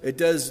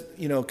does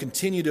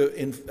continue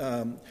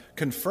to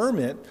confirm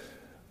it.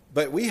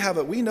 But we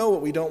know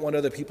what we don't want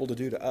other people to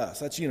do to us.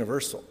 That's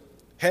universal.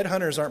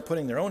 Headhunters aren't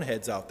putting their own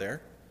heads out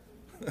there.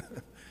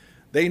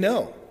 They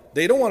know.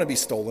 They don't want to be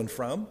stolen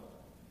from.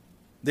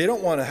 They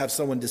don't want to have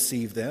someone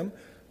deceive them.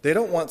 They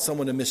don't want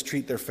someone to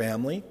mistreat their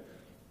family.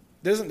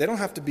 They don't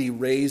have to be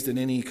raised in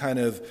any kind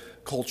of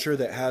culture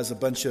that has a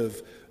bunch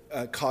of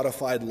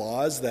codified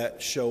laws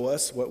that show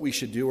us what we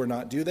should do or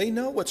not do. They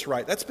know what's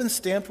right. That's been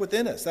stamped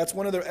within us. That's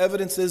one of the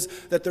evidences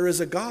that there is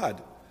a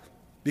God,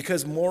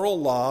 because moral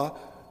law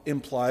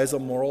implies a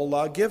moral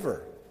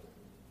lawgiver.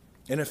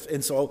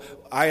 And so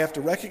I have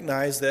to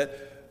recognize that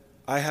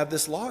I have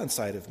this law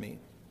inside of me.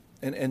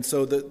 And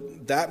so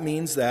that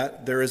means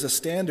that there is a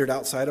standard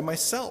outside of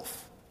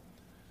myself.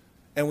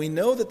 And we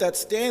know that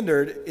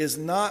standard is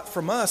not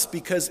from us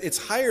because it's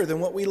higher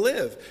than what we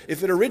live.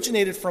 If it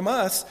originated from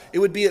us, it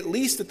would be at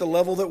least at the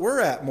level that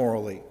we're at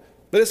morally.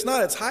 But it's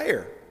not, it's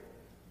higher.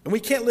 And we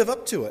can't live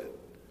up to it.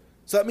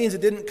 So that means it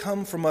didn't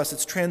come from us.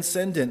 It's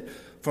transcendent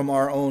from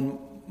our own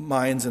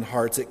minds and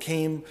hearts. It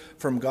came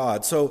from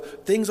God. So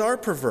things are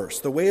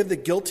perverse. The way of the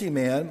guilty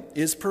man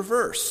is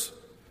perverse.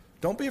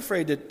 Don't be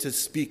afraid to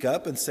speak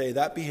up and say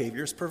that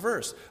behavior is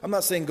perverse. I'm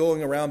not saying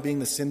going around being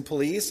the sin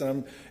police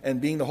and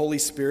being the Holy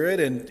Spirit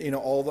and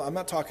I'm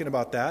not talking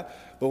about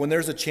that. But when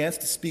there's a chance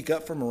to speak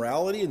up for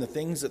morality and the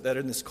things that are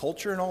in this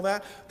culture and all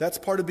that, that's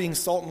part of being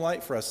salt and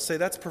light for us. To say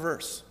that's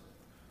perverse.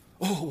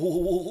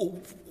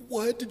 Oh,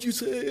 what did you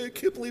say? I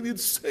can't believe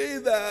you'd say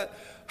that.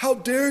 How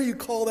dare you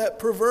call that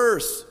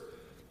perverse?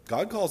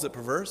 God calls it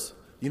perverse.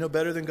 You know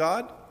better than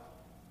God?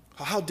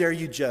 How dare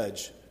you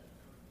judge?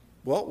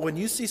 Well, when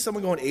you see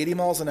someone going 80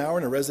 miles an hour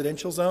in a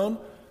residential zone,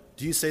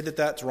 do you say that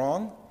that's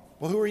wrong?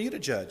 Well, who are you to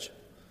judge?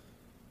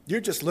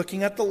 You're just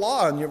looking at the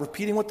law and you're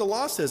repeating what the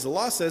law says. The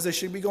law says they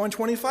should be going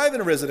 25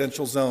 in a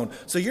residential zone.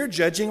 So you're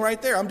judging right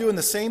there. I'm doing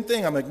the same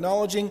thing. I'm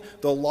acknowledging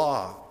the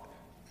law.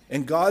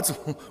 And God's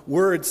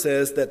word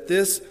says that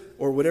this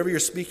or whatever you're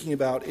speaking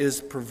about is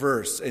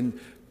perverse and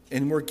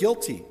we're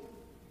guilty.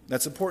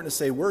 That's important to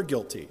say we're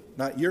guilty,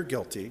 not you're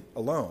guilty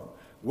alone.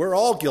 We're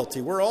all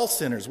guilty. We're all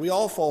sinners. We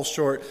all fall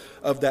short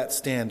of that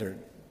standard.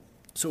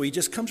 So he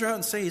just comes around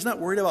and says he's not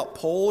worried about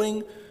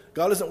polling.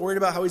 God isn't worried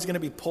about how he's going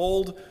to be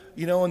polled,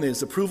 in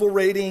his approval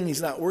rating.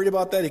 He's not worried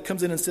about that. He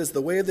comes in and says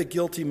the way of the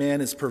guilty man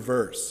is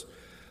perverse.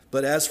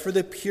 But as for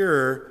the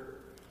pure,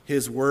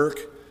 his work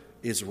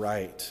is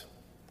right.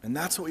 And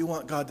that's what we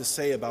want God to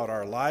say about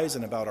our lives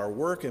and about our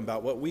work and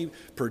about what we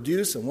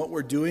produce and what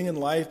we're doing in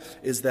life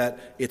is that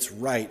it's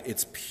right,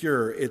 it's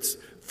pure, it's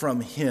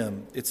from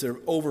him. It's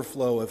an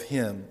overflow of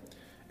him.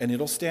 And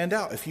it'll stand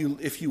out. If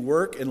you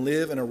work and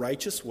live in a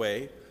righteous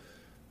way,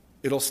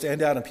 it'll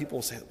stand out and people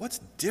will say, what's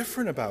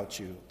different about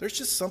you? There's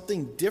just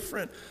something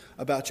different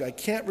about you. I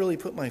can't really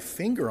put my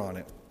finger on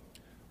it.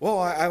 Well,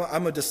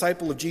 I'm a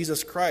disciple of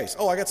Jesus Christ.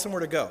 Oh, I got somewhere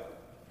to go.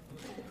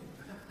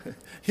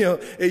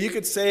 You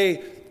could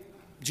say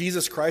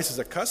Jesus Christ is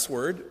a cuss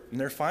word and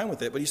they're fine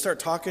with it, but you start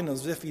talking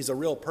as if he's a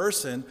real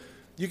person.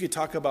 You could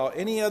talk about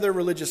any other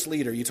religious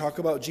leader. You talk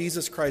about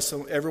Jesus Christ,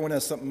 so everyone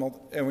has something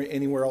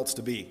anywhere else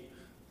to be.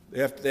 They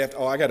have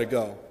to, I got to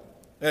go.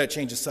 I got to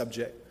change the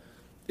subject.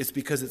 It's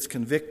because it's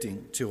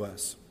convicting to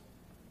us.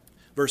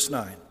 Verse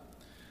 9.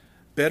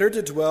 Better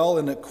to dwell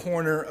in a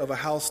corner of a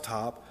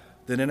housetop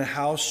than in a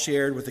house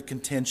shared with a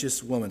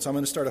contentious woman. So I'm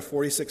going to start a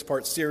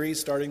 46-part series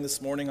starting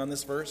this morning on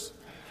this verse.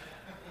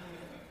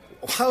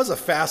 That was a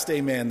fast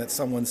amen that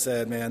someone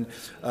said, man.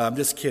 I'm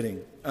just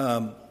kidding.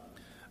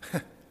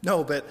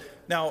 No, but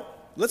now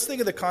let's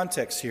think of the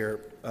context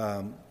here.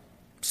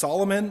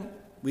 Solomon,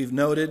 we've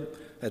noted,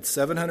 had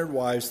 700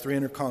 wives,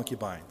 300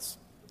 concubines.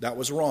 That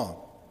was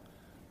wrong.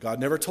 God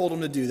never told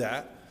him to do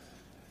that.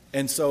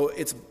 And so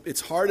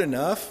it's hard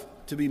enough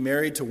to be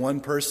married to one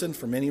person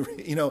for many,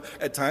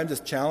 at times it's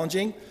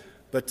challenging.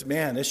 But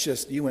man, it's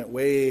just, you went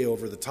way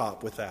over the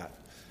top with that.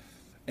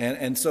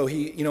 And so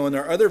he, in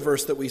our other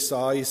verse that we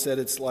saw, he said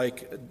it's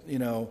like,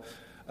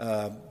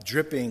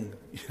 dripping,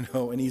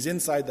 and he's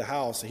inside the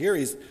house. Here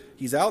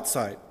he's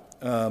outside.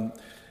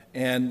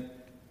 And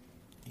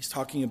he's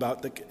talking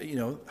about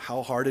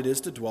how hard it is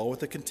to dwell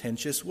with a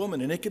contentious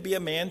woman. And it could be a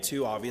man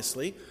too,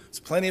 obviously. There's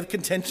plenty of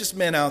contentious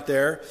men out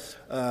there.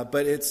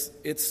 But it's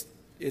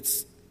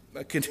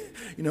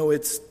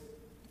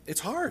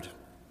hard.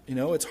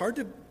 It's hard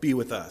to be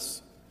with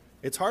us.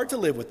 It's hard to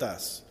live with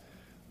us.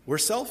 We're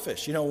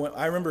selfish. When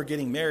I remember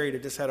getting married, I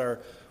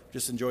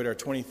just enjoyed our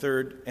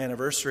 23rd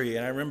anniversary,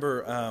 and I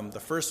remember the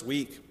first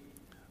week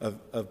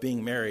of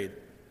being married.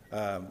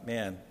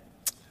 Man,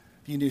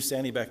 if you knew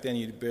Sandy back then,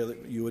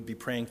 you would be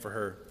praying for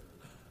her.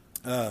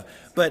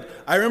 But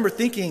I remember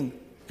thinking,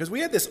 because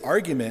we had this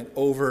argument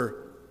over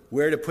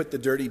where to put the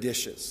dirty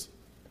dishes.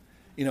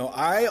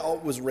 I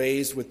was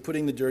raised with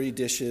putting the dirty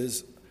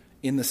dishes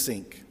in the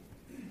sink,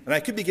 and I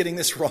could be getting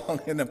this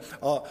wrong, and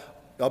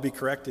I'll be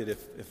corrected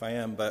if I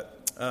am, but.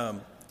 I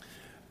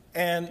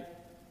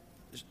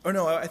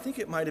think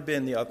it might have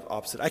been the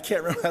opposite. I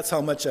can't remember. That's how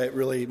much it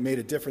really made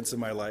a difference in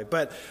my life.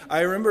 But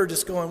I remember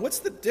just going, what's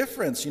the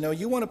difference?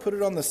 You want to put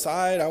it on the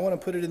side. I want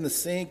to put it in the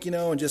sink,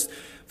 and just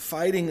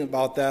fighting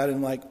about that.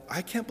 And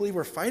I can't believe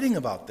we're fighting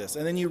about this.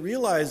 And then you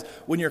realize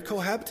when you're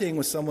cohabitating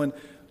with someone,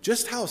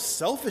 just how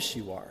selfish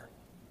you are.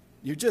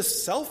 You're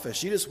just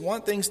selfish. You just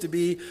want things to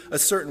be a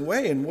certain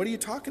way. And what are you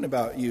talking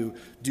about? You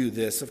do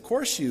this. Of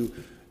course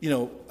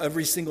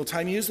every single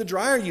time you use the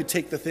dryer, you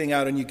take the thing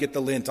out and you get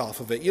the lint off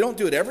of it. You don't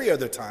do it every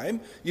other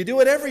time. You do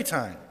it every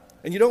time.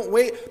 And you don't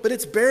wait, but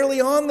it's barely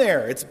on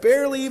there. It's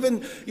barely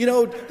even,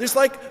 there's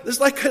like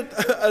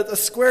a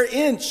square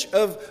inch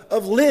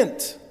of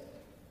lint.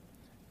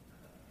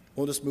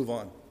 We'll just move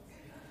on.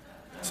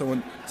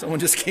 Someone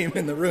just came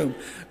in the room.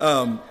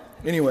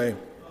 Anyway,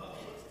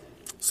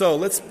 so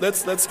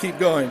let's keep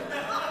going.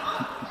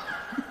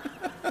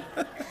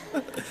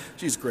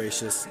 She's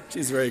gracious.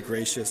 She's very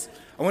gracious.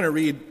 I want to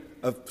read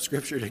a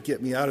scripture to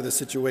get me out of this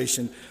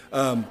situation.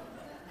 1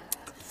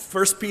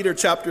 Peter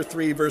chapter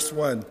 3, verse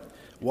 1.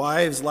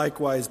 Wives,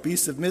 likewise, be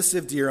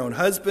submissive to your own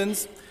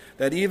husbands,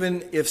 that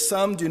even if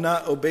some do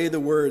not obey the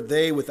word,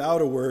 they,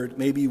 without a word,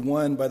 may be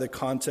won by the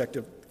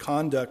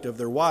conduct of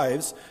their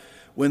wives,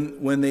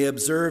 when they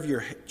observe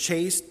your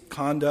chaste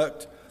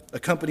conduct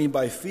accompanied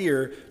by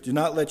fear. Do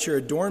not let your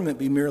adornment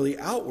be merely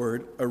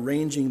outward,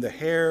 arranging the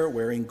hair,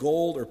 wearing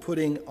gold, or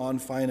putting on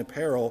fine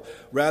apparel.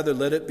 Rather,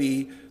 let it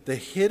be the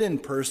hidden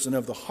person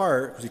of the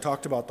heart, because he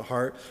talked about the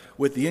heart,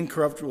 with the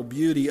incorruptible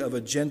beauty of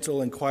a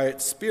gentle and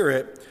quiet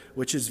spirit,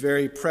 which is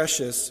very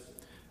precious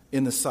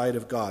in the sight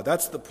of God.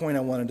 That's the point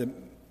I wanted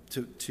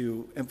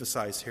to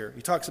emphasize here.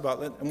 He talks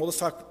about, and we'll just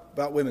talk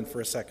about women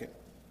for a second.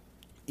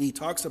 He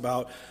talks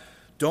about,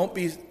 don't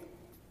be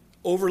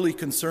overly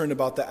concerned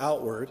about the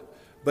outward,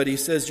 but he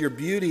says your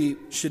beauty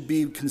should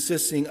be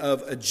consisting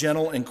of a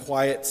gentle and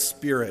quiet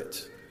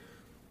spirit.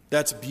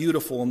 That's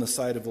beautiful in the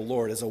sight of the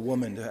Lord as a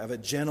woman, to have a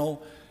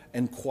gentle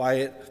and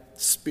quiet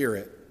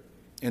spirit.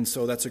 And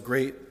so that's a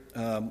great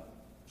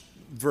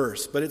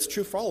verse, but it's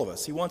true for all of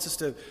us. He wants us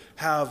to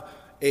have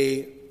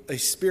a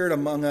spirit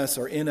among us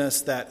or in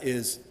us that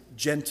is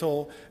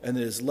gentle and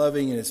that is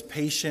loving and is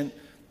patient.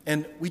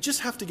 And we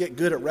just have to get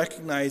good at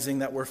recognizing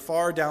that we're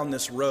far down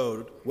this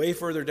road, way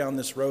further down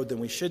this road than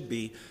we should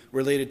be,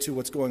 related to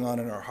what's going on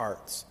in our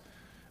hearts.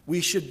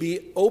 We should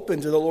be open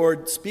to the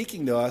Lord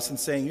speaking to us and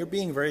saying, you're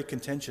being very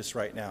contentious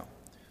right now.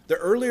 The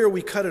earlier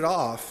we cut it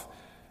off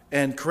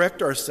and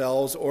correct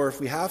ourselves, or if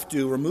we have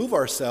to, remove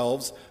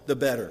ourselves, the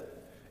better.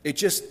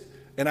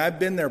 And I've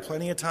been there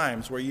plenty of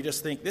times where you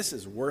just think, this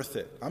is worth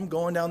it. I'm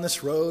going down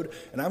this road,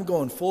 and I'm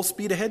going full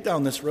speed ahead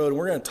down this road, and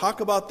we're going to talk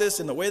about this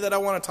in the way that I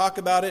want to talk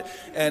about it,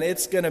 and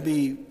it's going to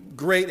be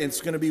great, and it's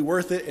going to be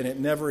worth it, and it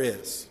never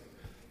is.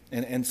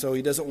 And so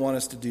he doesn't want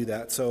us to do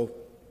that. So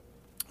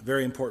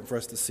very important for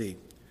us to see.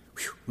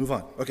 Whew, move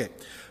on. Okay.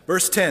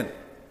 Verse 10.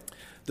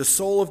 The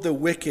soul of the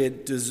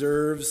wicked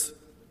deserves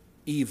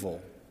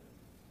evil.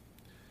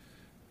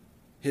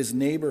 His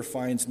neighbor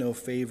finds no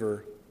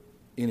favor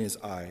in his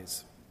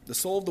eyes. The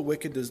soul of the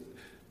wicked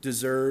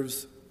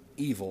deserves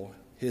evil.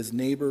 His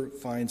neighbor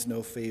finds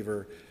no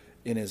favor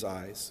in his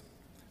eyes.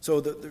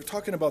 So they're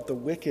talking about the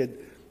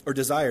wicked, or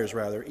desires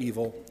rather,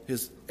 evil.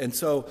 And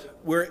so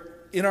we're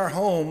in our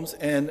homes,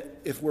 and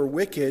if we're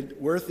wicked,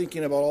 we're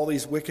thinking about all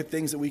these wicked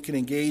things that we can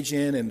engage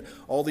in and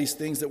all these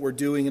things that we're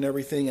doing and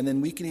everything. And then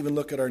we can even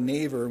look at our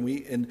neighbor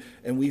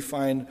and we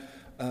find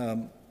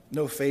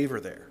no favor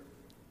there.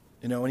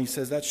 And he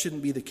says that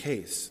shouldn't be the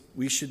case.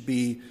 We should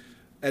be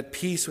at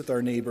peace with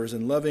our neighbors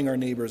and loving our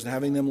neighbors and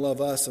having them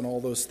love us and all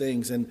those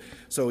things. And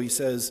so he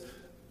says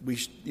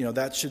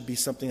that should be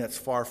something that's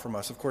far from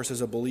us. Of course,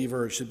 as a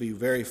believer, it should be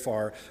very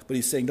far. But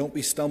he's saying don't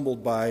be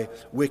stumbled by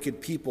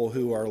wicked people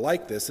who are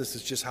like this. This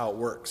is just how it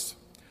works.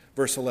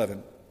 Verse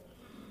 11.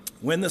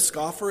 When the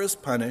scoffer is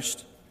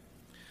punished,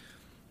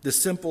 the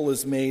simple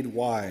is made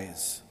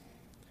wise.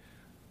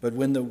 But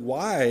when the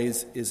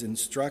wise is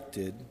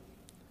instructed,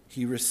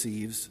 he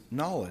receives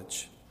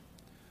knowledge.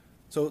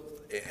 So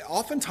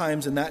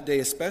oftentimes in that day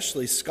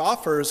especially,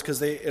 scoffers,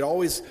 because it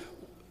always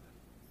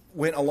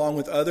went along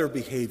with other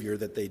behavior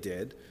that they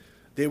did,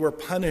 they were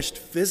punished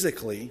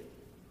physically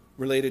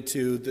related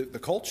to the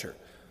culture.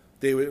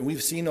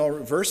 We've seen all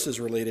verses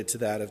related to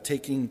that, of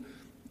taking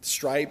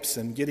stripes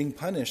and getting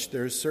punished.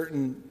 There's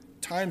certain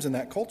times in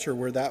that culture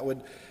where that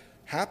would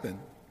happen.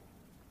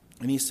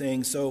 And he's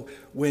saying, so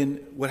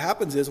what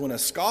happens is when a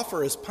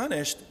scoffer is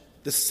punished,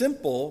 the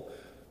simple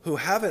who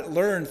haven't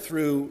learned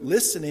through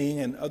listening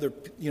and other,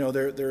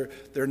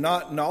 they're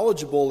not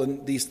knowledgeable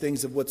in these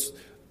things of what's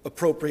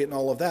appropriate and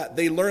all of that.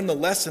 They learn the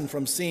lesson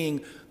from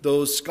seeing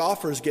those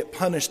scoffers get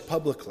punished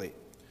publicly.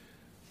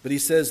 But he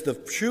says the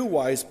true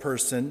wise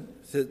person,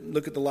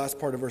 look at the last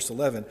part of verse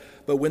 11,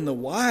 but when the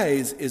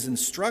wise is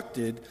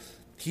instructed,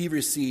 he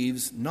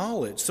receives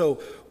knowledge.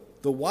 So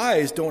the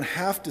wise don't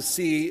have to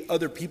see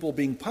other people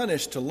being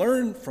punished to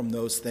learn from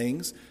those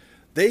things.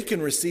 They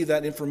can receive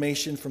that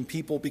information from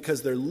people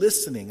because they're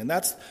listening. And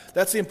that's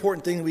the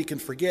important thing we can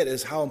forget,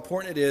 is how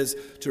important it is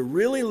to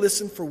really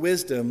listen for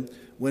wisdom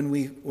when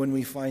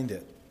we find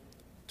it.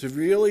 To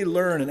really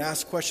learn and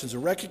ask questions, or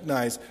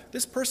recognize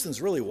this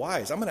person's really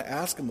wise. I'm going to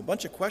ask them a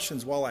bunch of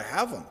questions while I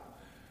have them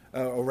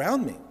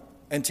around me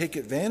and take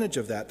advantage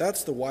of that.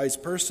 That's the wise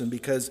person,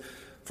 because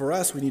for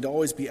us, we need to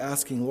always be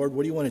asking, Lord,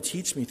 what do you want to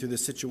teach me through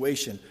this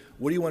situation?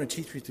 What do you want to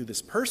teach me through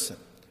this person?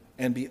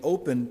 And be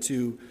open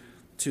to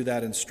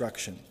that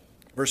instruction.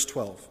 Verse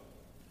 12.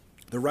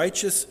 The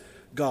righteous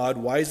God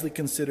wisely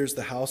considers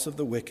the house of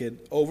the wicked,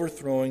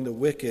 overthrowing the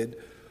wicked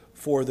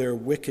for their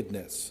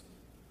wickedness.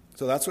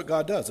 So that's what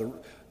God does.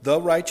 The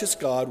righteous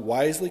God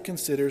wisely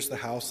considers the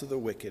house of the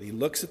wicked. He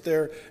looks at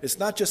it's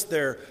not just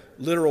their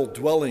literal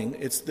dwelling,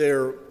 it's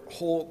their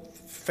whole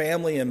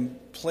family and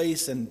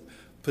place and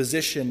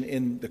position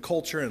in the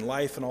culture and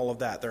life and all of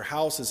that. Their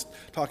house is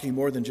talking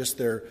more than just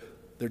their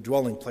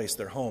dwelling place,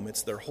 their home.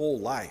 It's their whole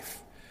life.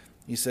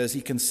 He says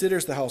he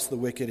considers the house of the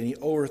wicked, and he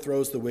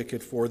overthrows the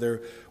wicked for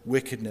their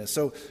wickedness.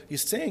 So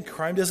he's saying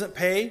crime doesn't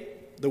pay.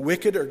 The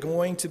wicked are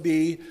going to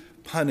be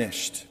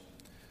punished.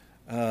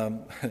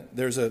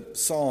 There's a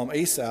psalm.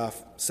 Asaph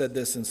said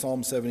this in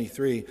Psalm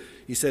 73.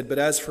 He said, "But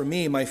as for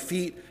me, my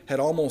feet had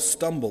almost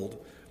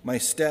stumbled. My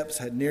steps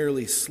had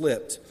nearly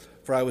slipped.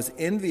 For I was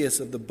envious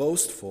of the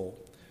boastful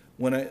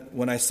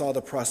when I saw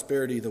the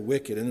prosperity of the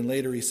wicked. And then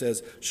later he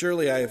says,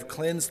 surely I have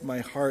cleansed my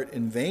heart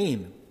in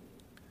vain.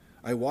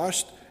 I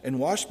washed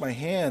my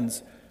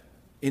hands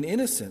in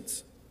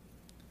innocence.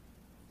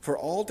 For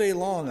all day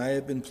long I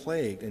have been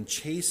plagued and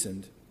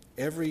chastened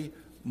every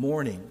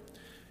morning.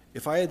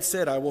 If I had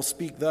said, I will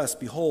speak thus,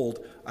 behold,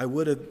 I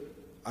would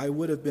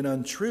have been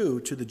untrue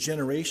to the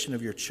generation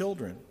of your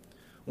children.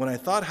 When I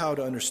thought how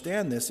to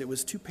understand this, it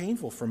was too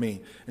painful for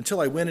me until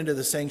I went into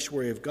the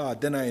sanctuary of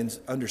God. Then I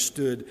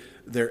understood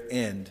their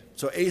end.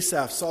 So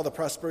Asaph saw the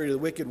prosperity of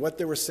the wicked, what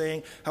they were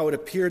saying, how it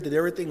appeared that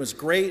everything was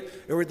great,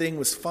 everything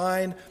was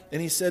fine.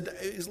 And he said,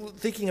 he's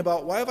thinking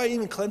about, why have I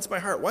even cleansed my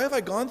heart? Why have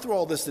I gone through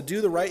all this to do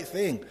the right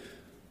thing?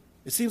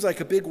 It seems like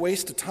a big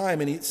waste of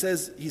time. And he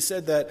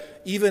said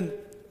that even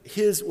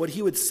what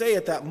he would say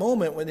at that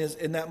moment,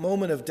 in that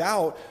moment of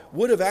doubt,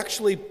 would have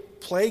actually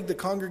plagued the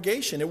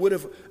congregation. It would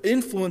have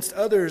influenced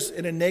others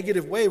in a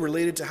negative way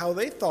related to how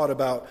they thought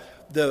about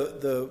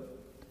the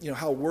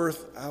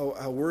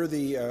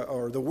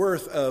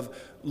worth of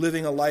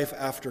living a life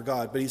after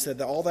God. But he said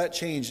that all that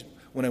changed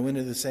when I went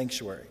into the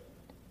sanctuary,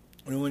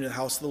 when I went into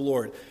the house of the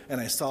Lord, and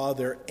I saw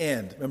their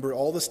end. Remember,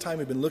 all this time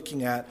we've been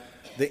looking at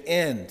the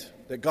end,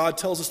 that God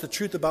tells us the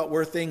truth about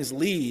where things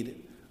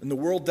lead, and the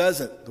world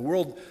doesn't. The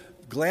world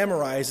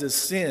glamorizes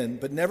sin,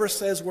 but never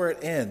says where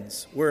it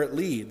ends, where it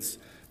leads.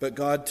 But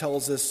God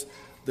tells us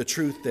the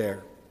truth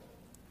there.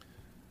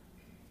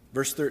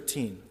 Verse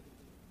 13.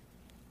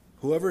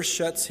 Whoever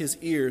shuts his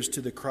ears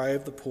to the cry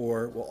of the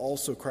poor will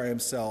also cry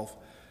himself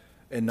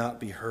and not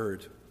be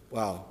heard.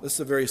 Wow, this is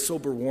a very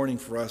sober warning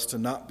for us to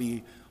not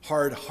be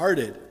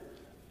hard-hearted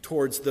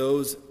towards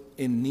those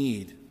in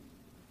need.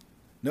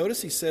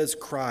 Notice he says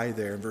cry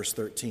there in verse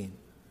 13.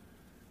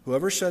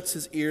 Whoever shuts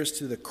his ears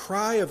to the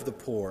cry of the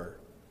poor,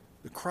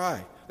 the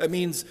cry. That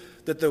means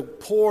that the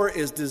poor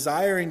is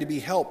desiring to be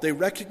helped. They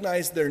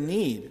recognize their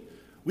need.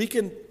 We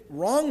can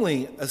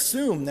wrongly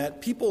assume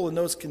that people in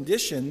those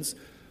conditions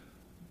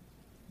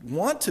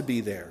want to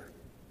be there.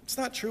 It's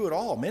not true at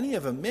all. Many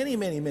of them,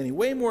 many,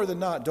 way more than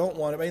not, don't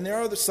want it. I mean,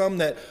 there are some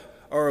that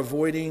are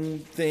avoiding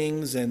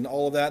things and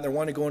all of that. They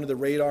want to go into the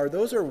radar.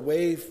 Those are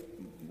way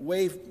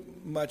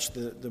much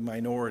the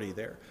minority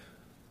there.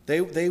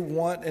 They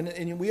want,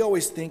 and we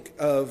always think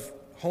of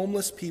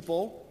homeless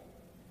people.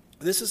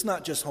 This is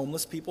not just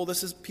homeless people.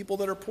 This is people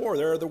that are poor.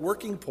 There are the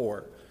working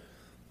poor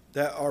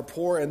that are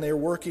poor and they're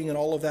working and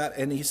all of that.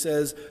 And he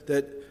says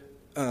that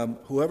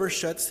whoever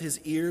shuts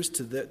his ears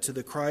to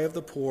the cry of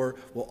the poor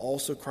will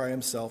also cry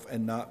himself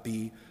and not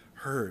be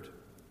heard.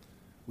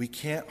 We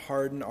can't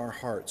harden our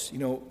hearts. You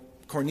know,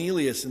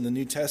 Cornelius in the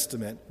New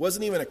Testament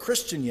wasn't even a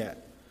Christian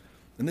yet.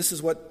 And this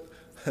is what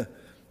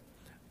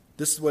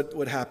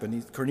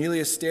happened.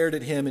 Cornelius stared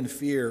at him in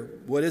fear.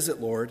 What is it,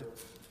 Lord?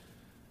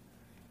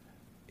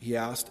 He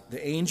asked.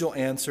 The angel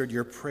answered,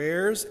 your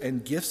prayers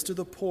and gifts to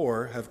the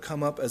poor have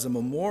come up as a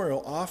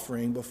memorial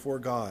offering before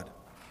God.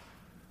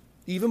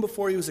 Even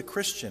before he was a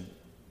Christian,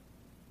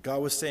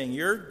 God was saying,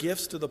 your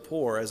gifts to the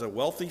poor as a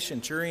wealthy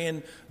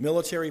centurion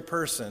military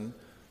person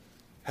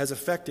has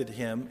affected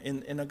him.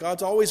 And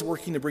God's always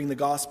working to bring the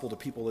gospel to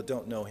people that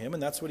don't know him,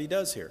 and that's what he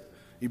does here.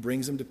 He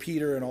brings them to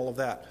Peter and all of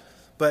that.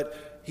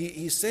 But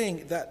he's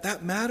saying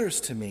that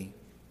matters to me.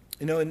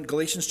 You know, in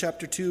Galatians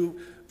chapter 2,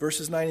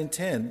 verses 9 and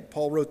 10,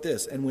 Paul wrote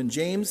this, and when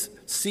James,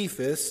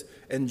 Cephas,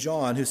 and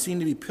John, who seemed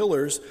to be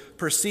pillars,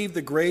 perceived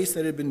the grace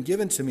that had been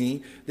given to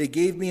me, they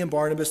gave me and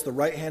Barnabas the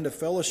right hand of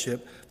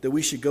fellowship, that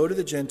we should go to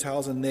the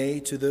Gentiles and they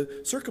to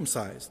the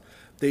circumcised.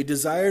 They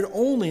desired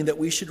only that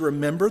we should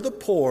remember the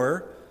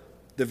poor,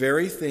 the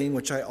very thing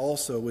which I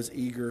also was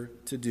eager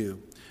to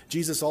do.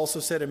 Jesus also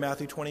said in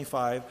Matthew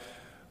 25,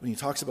 when he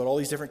talks about all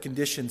these different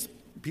conditions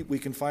we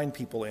can find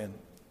people in,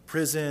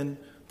 prison,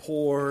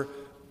 poor,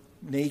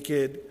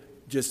 naked,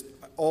 just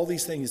all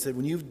these things. He said,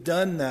 when you've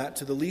done that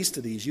to the least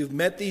of these, you've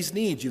met these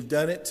needs, you've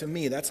done it to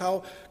me. That's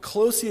how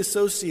close he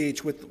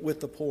associates with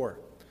the poor.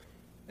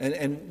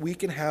 And we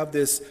can have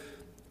this,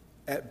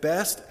 at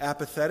best,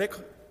 apathetic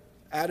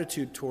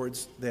attitude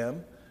towards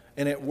them,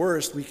 and at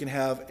worst, we can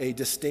have a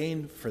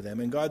disdain for them.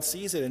 And God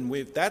sees it, and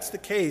if that's the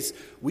case,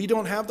 we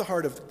don't have the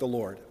heart of the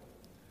Lord.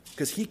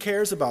 Because he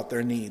cares about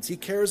their needs. He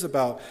cares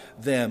about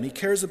them. He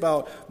cares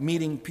about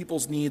meeting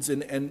people's needs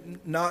and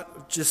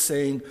not just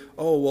saying,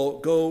 oh, well,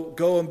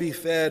 go and be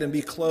fed and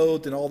be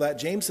clothed and all that.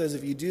 James says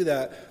if you do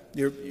that,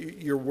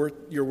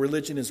 your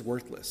religion is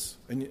worthless.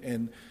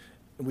 And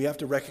we have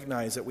to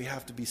recognize that we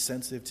have to be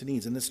sensitive to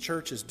needs. And this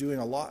church is doing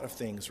a lot of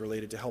things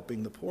related to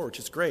helping the poor, which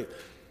is great.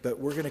 But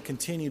we're going to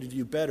continue to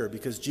do better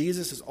because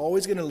Jesus is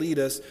always going to lead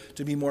us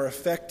to be more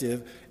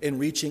effective in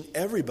reaching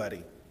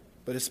everybody,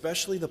 but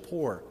especially the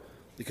poor,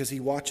 because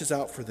he watches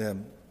out for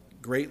them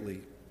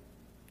greatly.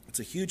 It's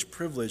a huge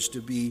privilege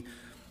to be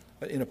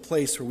in a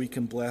place where we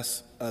can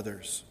bless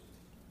others.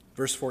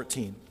 Verse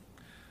 14.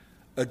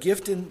 A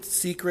gift in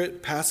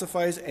secret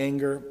pacifies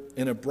anger,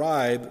 and a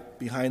bribe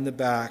behind the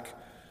back,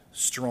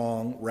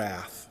 strong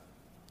wrath.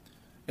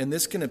 And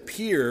this can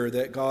appear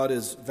that God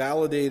is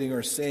validating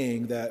or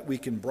saying that we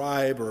can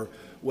bribe or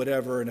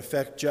whatever and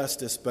effect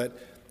justice, but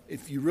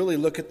if you really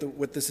look at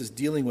what this is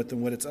dealing with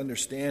and what it's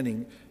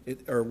understanding,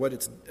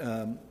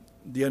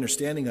 the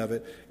understanding of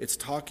it, it's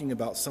talking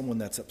about someone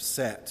that's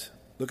upset.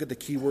 Look at the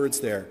key words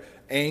there: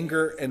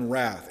 anger and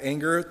wrath.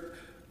 Anger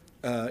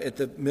at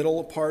the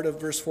middle part of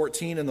verse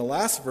 14, and the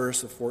last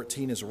verse of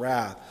 14 is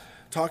wrath.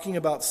 Talking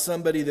about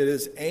somebody that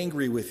is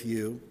angry with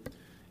you.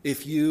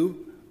 If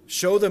you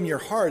show them your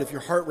heart, if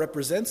your heart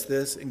represents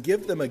this, and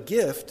give them a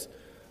gift,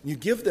 you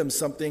give them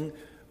something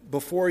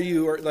before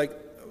you are like,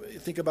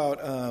 think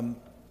about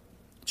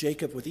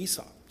Jacob with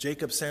Esau.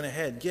 Jacob sent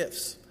ahead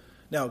gifts.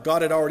 Now,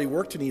 God had already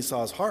worked in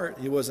Esau's heart.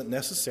 It wasn't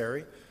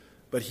necessary,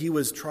 but he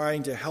was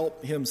trying to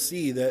help him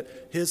see that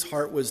his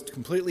heart was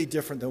completely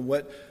different than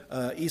what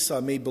Esau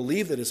made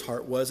believe that his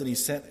heart was, and he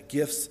sent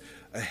gifts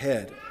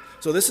ahead.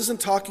 So this isn't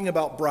talking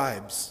about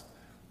bribes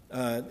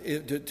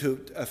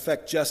to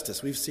affect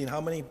justice. We've seen how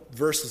many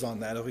verses on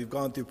that as we've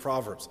gone through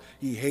Proverbs.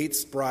 He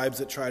hates bribes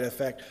that try to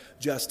affect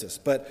justice.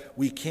 But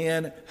we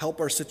can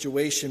help our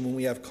situation when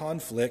we have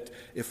conflict.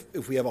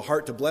 If we have a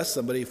heart to bless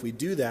somebody, if we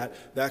do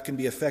that, that can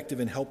be effective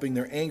in helping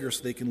their anger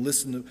so they can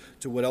listen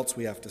to what else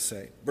we have to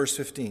say. Verse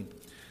 15.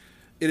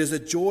 It is a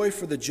joy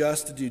for the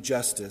just to do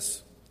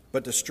justice,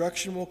 but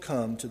destruction will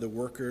come to the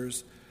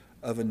workers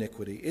of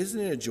iniquity.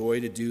 Isn't it a joy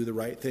to do the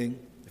right thing?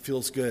 It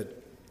feels good.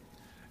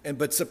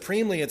 But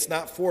supremely, it's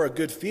not for a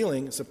good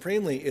feeling.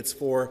 Supremely, it's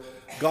for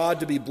God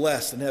to be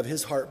blessed and have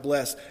his heart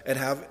blessed and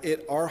have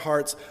our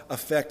hearts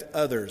affect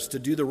others, to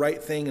do the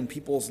right thing in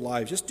people's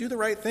lives. Just do the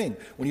right thing.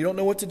 When you don't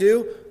know what to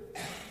do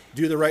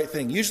the right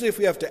thing. Usually if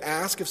we have to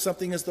ask if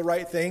something is the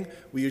right thing,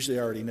 we usually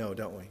already know,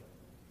 don't we?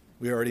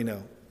 We already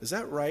know. Is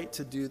that right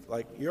to do?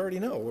 Like, you already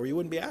know, or you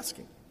wouldn't be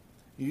asking.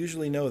 You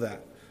usually know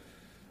that.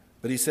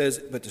 But he says,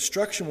 but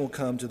destruction will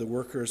come to the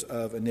workers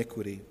of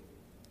iniquity.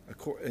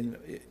 And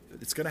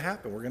it's going to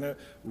happen. We're going to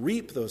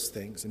reap those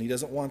things, and he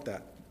doesn't want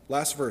that.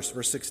 Last verse,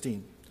 verse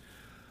 16.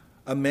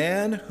 A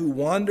man who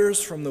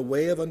wanders from the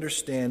way of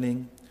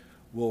understanding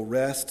will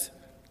rest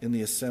in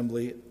the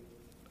assembly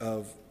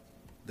of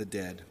the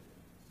dead.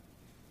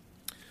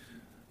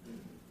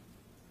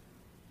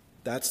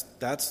 That's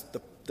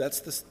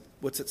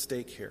what's at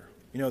stake here.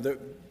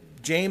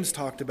 James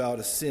talked about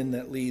a sin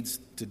that leads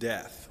to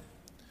death.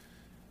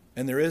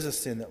 And there is a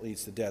sin that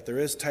leads to death. There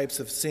is types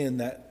of sin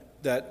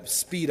that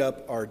speed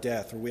up our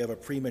death, or we have a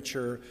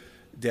premature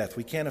death.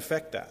 We can't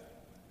affect that.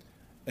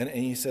 And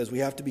he says we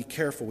have to be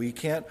careful. We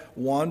can't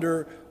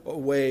wander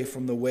away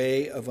from the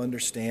way of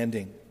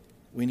understanding.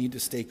 We need to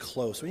stay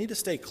close. We need to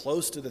stay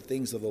close to the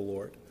things of the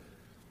Lord.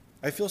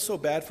 I feel so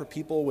bad for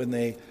people when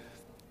they,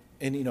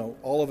 and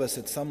all of us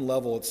at some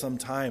level, at some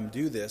time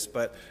do this,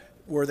 but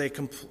where they,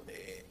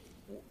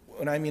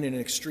 when I mean in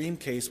an extreme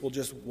case, will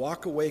just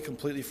walk away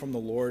completely from the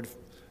Lord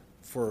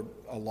for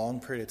a long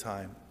period of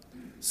time.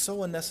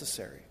 So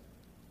unnecessary.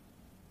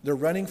 They're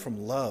running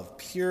from love,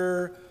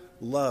 pure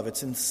love.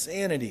 It's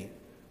insanity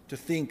to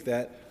think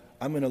that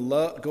I'm going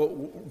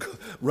to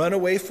run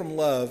away from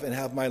love and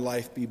have my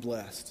life be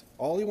blessed.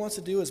 All he wants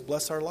to do is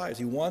bless our lives.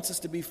 He wants us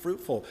to be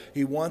fruitful.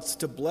 He wants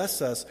to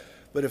bless us.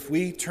 But if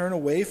we turn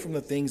away from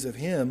the things of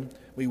him,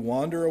 we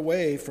wander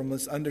away from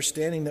this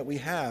understanding that we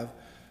have,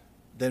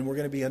 then we're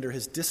going to be under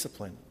his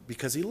discipline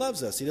because he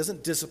loves us. He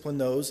doesn't discipline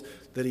those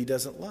that he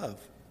doesn't love.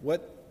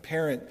 What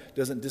parent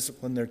doesn't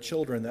discipline their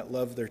children that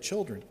love their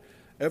children?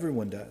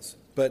 Everyone does.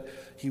 But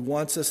he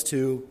wants us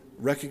to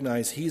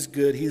recognize he's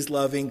good, he's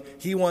loving,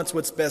 he wants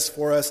what's best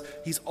for us.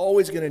 He's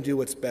always going to do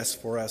what's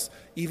best for us,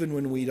 even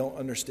when we don't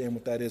understand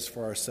what that is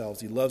for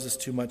ourselves. He loves us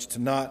too much to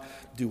not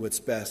do what's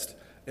best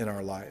in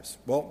our lives.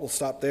 Well, we'll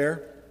stop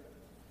there.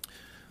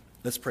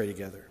 Let's pray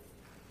together.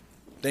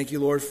 Thank you,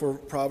 Lord, for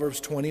Proverbs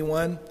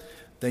 21.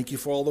 Thank you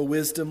for all the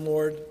wisdom,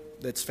 Lord,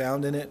 that's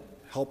found in it.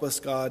 Help us,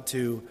 God,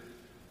 to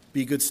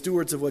be good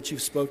stewards of what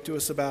you've spoke to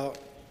us about.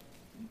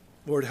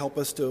 Lord, help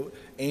us to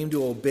aim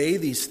to obey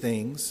these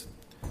things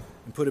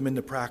and put them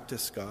into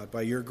practice, God,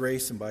 by your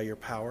grace and by your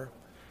power.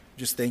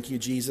 Just thank you,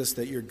 Jesus,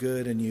 that you're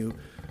good and you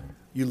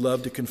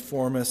love to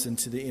conform us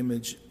into the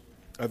image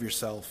of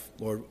yourself.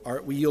 Lord,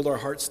 we yield our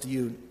hearts to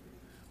you.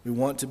 We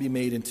want to be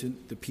made into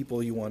the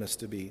people you want us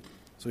to be.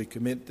 So we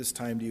commit this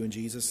time to you in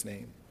Jesus'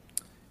 name.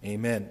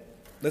 Amen.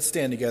 Let's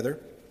stand together.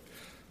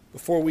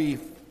 Before we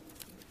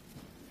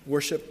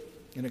worship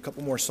in a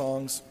couple more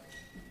songs,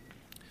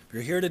 if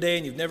you're here today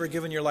and you've never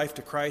given your life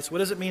to Christ, what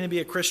does it mean to be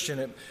a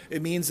Christian?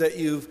 It means that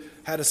you've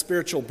had a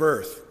spiritual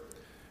birth.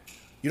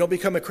 You don't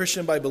become a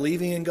Christian by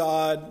believing in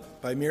God,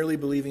 by merely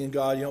believing in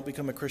God. You don't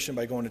become a Christian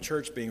by going to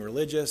church, being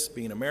religious,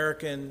 being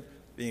American,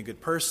 being a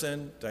good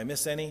person. Did I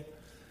miss any?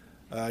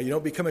 You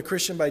don't become a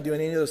Christian by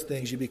doing any of those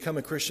things. You become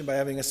a Christian by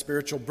having a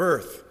spiritual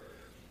birth.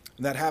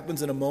 And that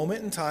happens in a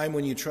moment in time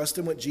when you trust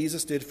in what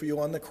Jesus did for you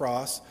on the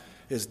cross,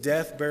 his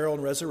death, burial,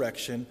 and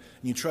resurrection. And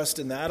you trust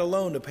in that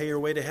alone to pay your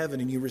way to heaven.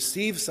 And you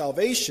receive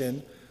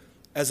salvation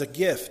as a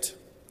gift.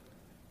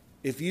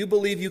 If you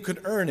believe you can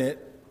earn it,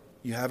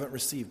 you haven't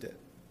received it.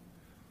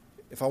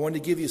 If I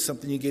wanted to give you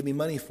something, you gave me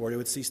money for it, it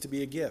would cease to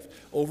be a gift.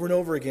 Over and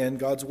over again,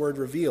 God's word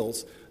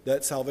reveals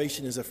that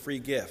salvation is a free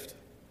gift.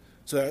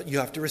 So you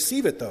have to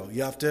receive it, though.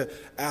 You have to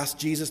ask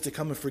Jesus to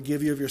come and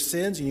forgive you of your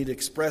sins. You need to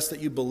express that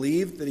you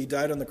believe that he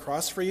died on the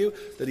cross for you,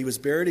 that he was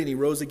buried and he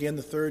rose again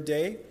the third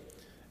day.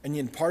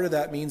 And part of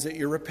that means that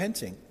you're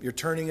repenting. You're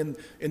turning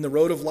in the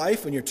road of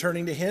life, and you're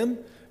turning to him.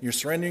 You're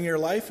surrendering your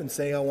life and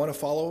saying, I want to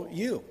follow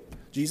you.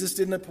 Jesus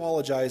didn't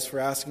apologize for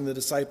asking the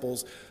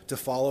disciples to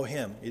follow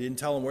him. He didn't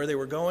tell them where they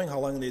were going, how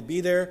long they'd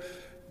be there,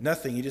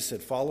 nothing. He just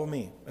said, follow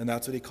me. And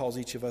that's what he calls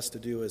each of us to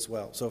do as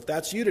well. So if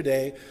that's you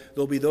today,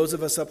 there'll be those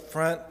of us up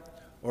front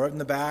or up in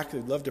the back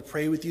who'd love to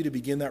pray with you to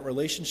begin that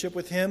relationship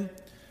with him.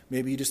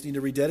 Maybe you just need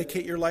to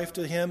rededicate your life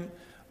to him.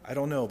 I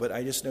don't know, but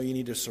I just know you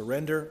need to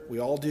surrender. We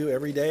all do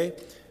every day.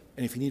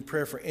 And if you need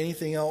prayer for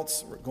anything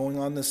else going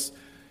on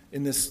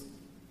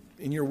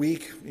in your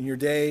week, in your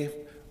day,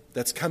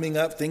 that's coming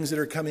up, things that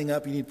are coming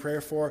up you need prayer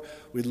for,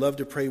 we'd love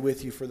to pray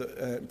with you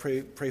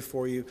pray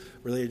for you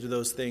related to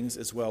those things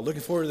as well.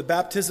 Looking forward to the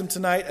baptism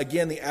tonight.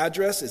 Again, the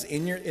address is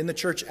in the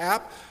church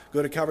app.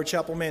 Go to Calvary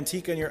Chapel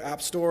Manteca in your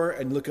app store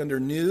and look under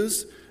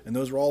news, and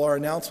those are all our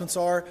announcements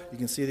are. You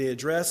can see the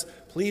address.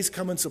 Please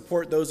come and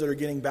support those that are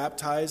getting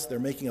baptized. They're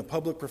making a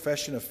public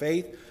profession of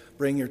faith.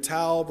 Bring your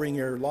towel, bring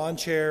your lawn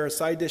chair, a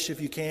side dish if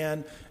you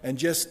can,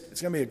 and it's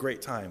going to be a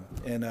great time.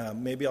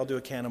 And maybe I'll do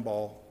a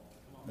cannonball.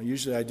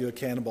 Usually I do a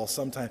cannonball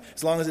sometime,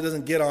 as long as it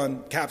doesn't get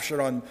captured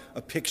on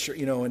a picture,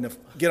 and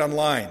get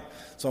online.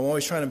 So I'm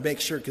always trying to make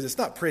sure, because it's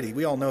not pretty.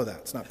 We all know that.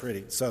 It's not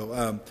pretty.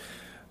 So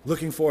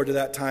looking forward to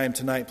that time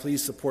tonight.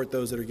 Please support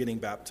those that are getting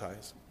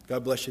baptized.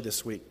 God bless you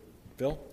this week. Bill?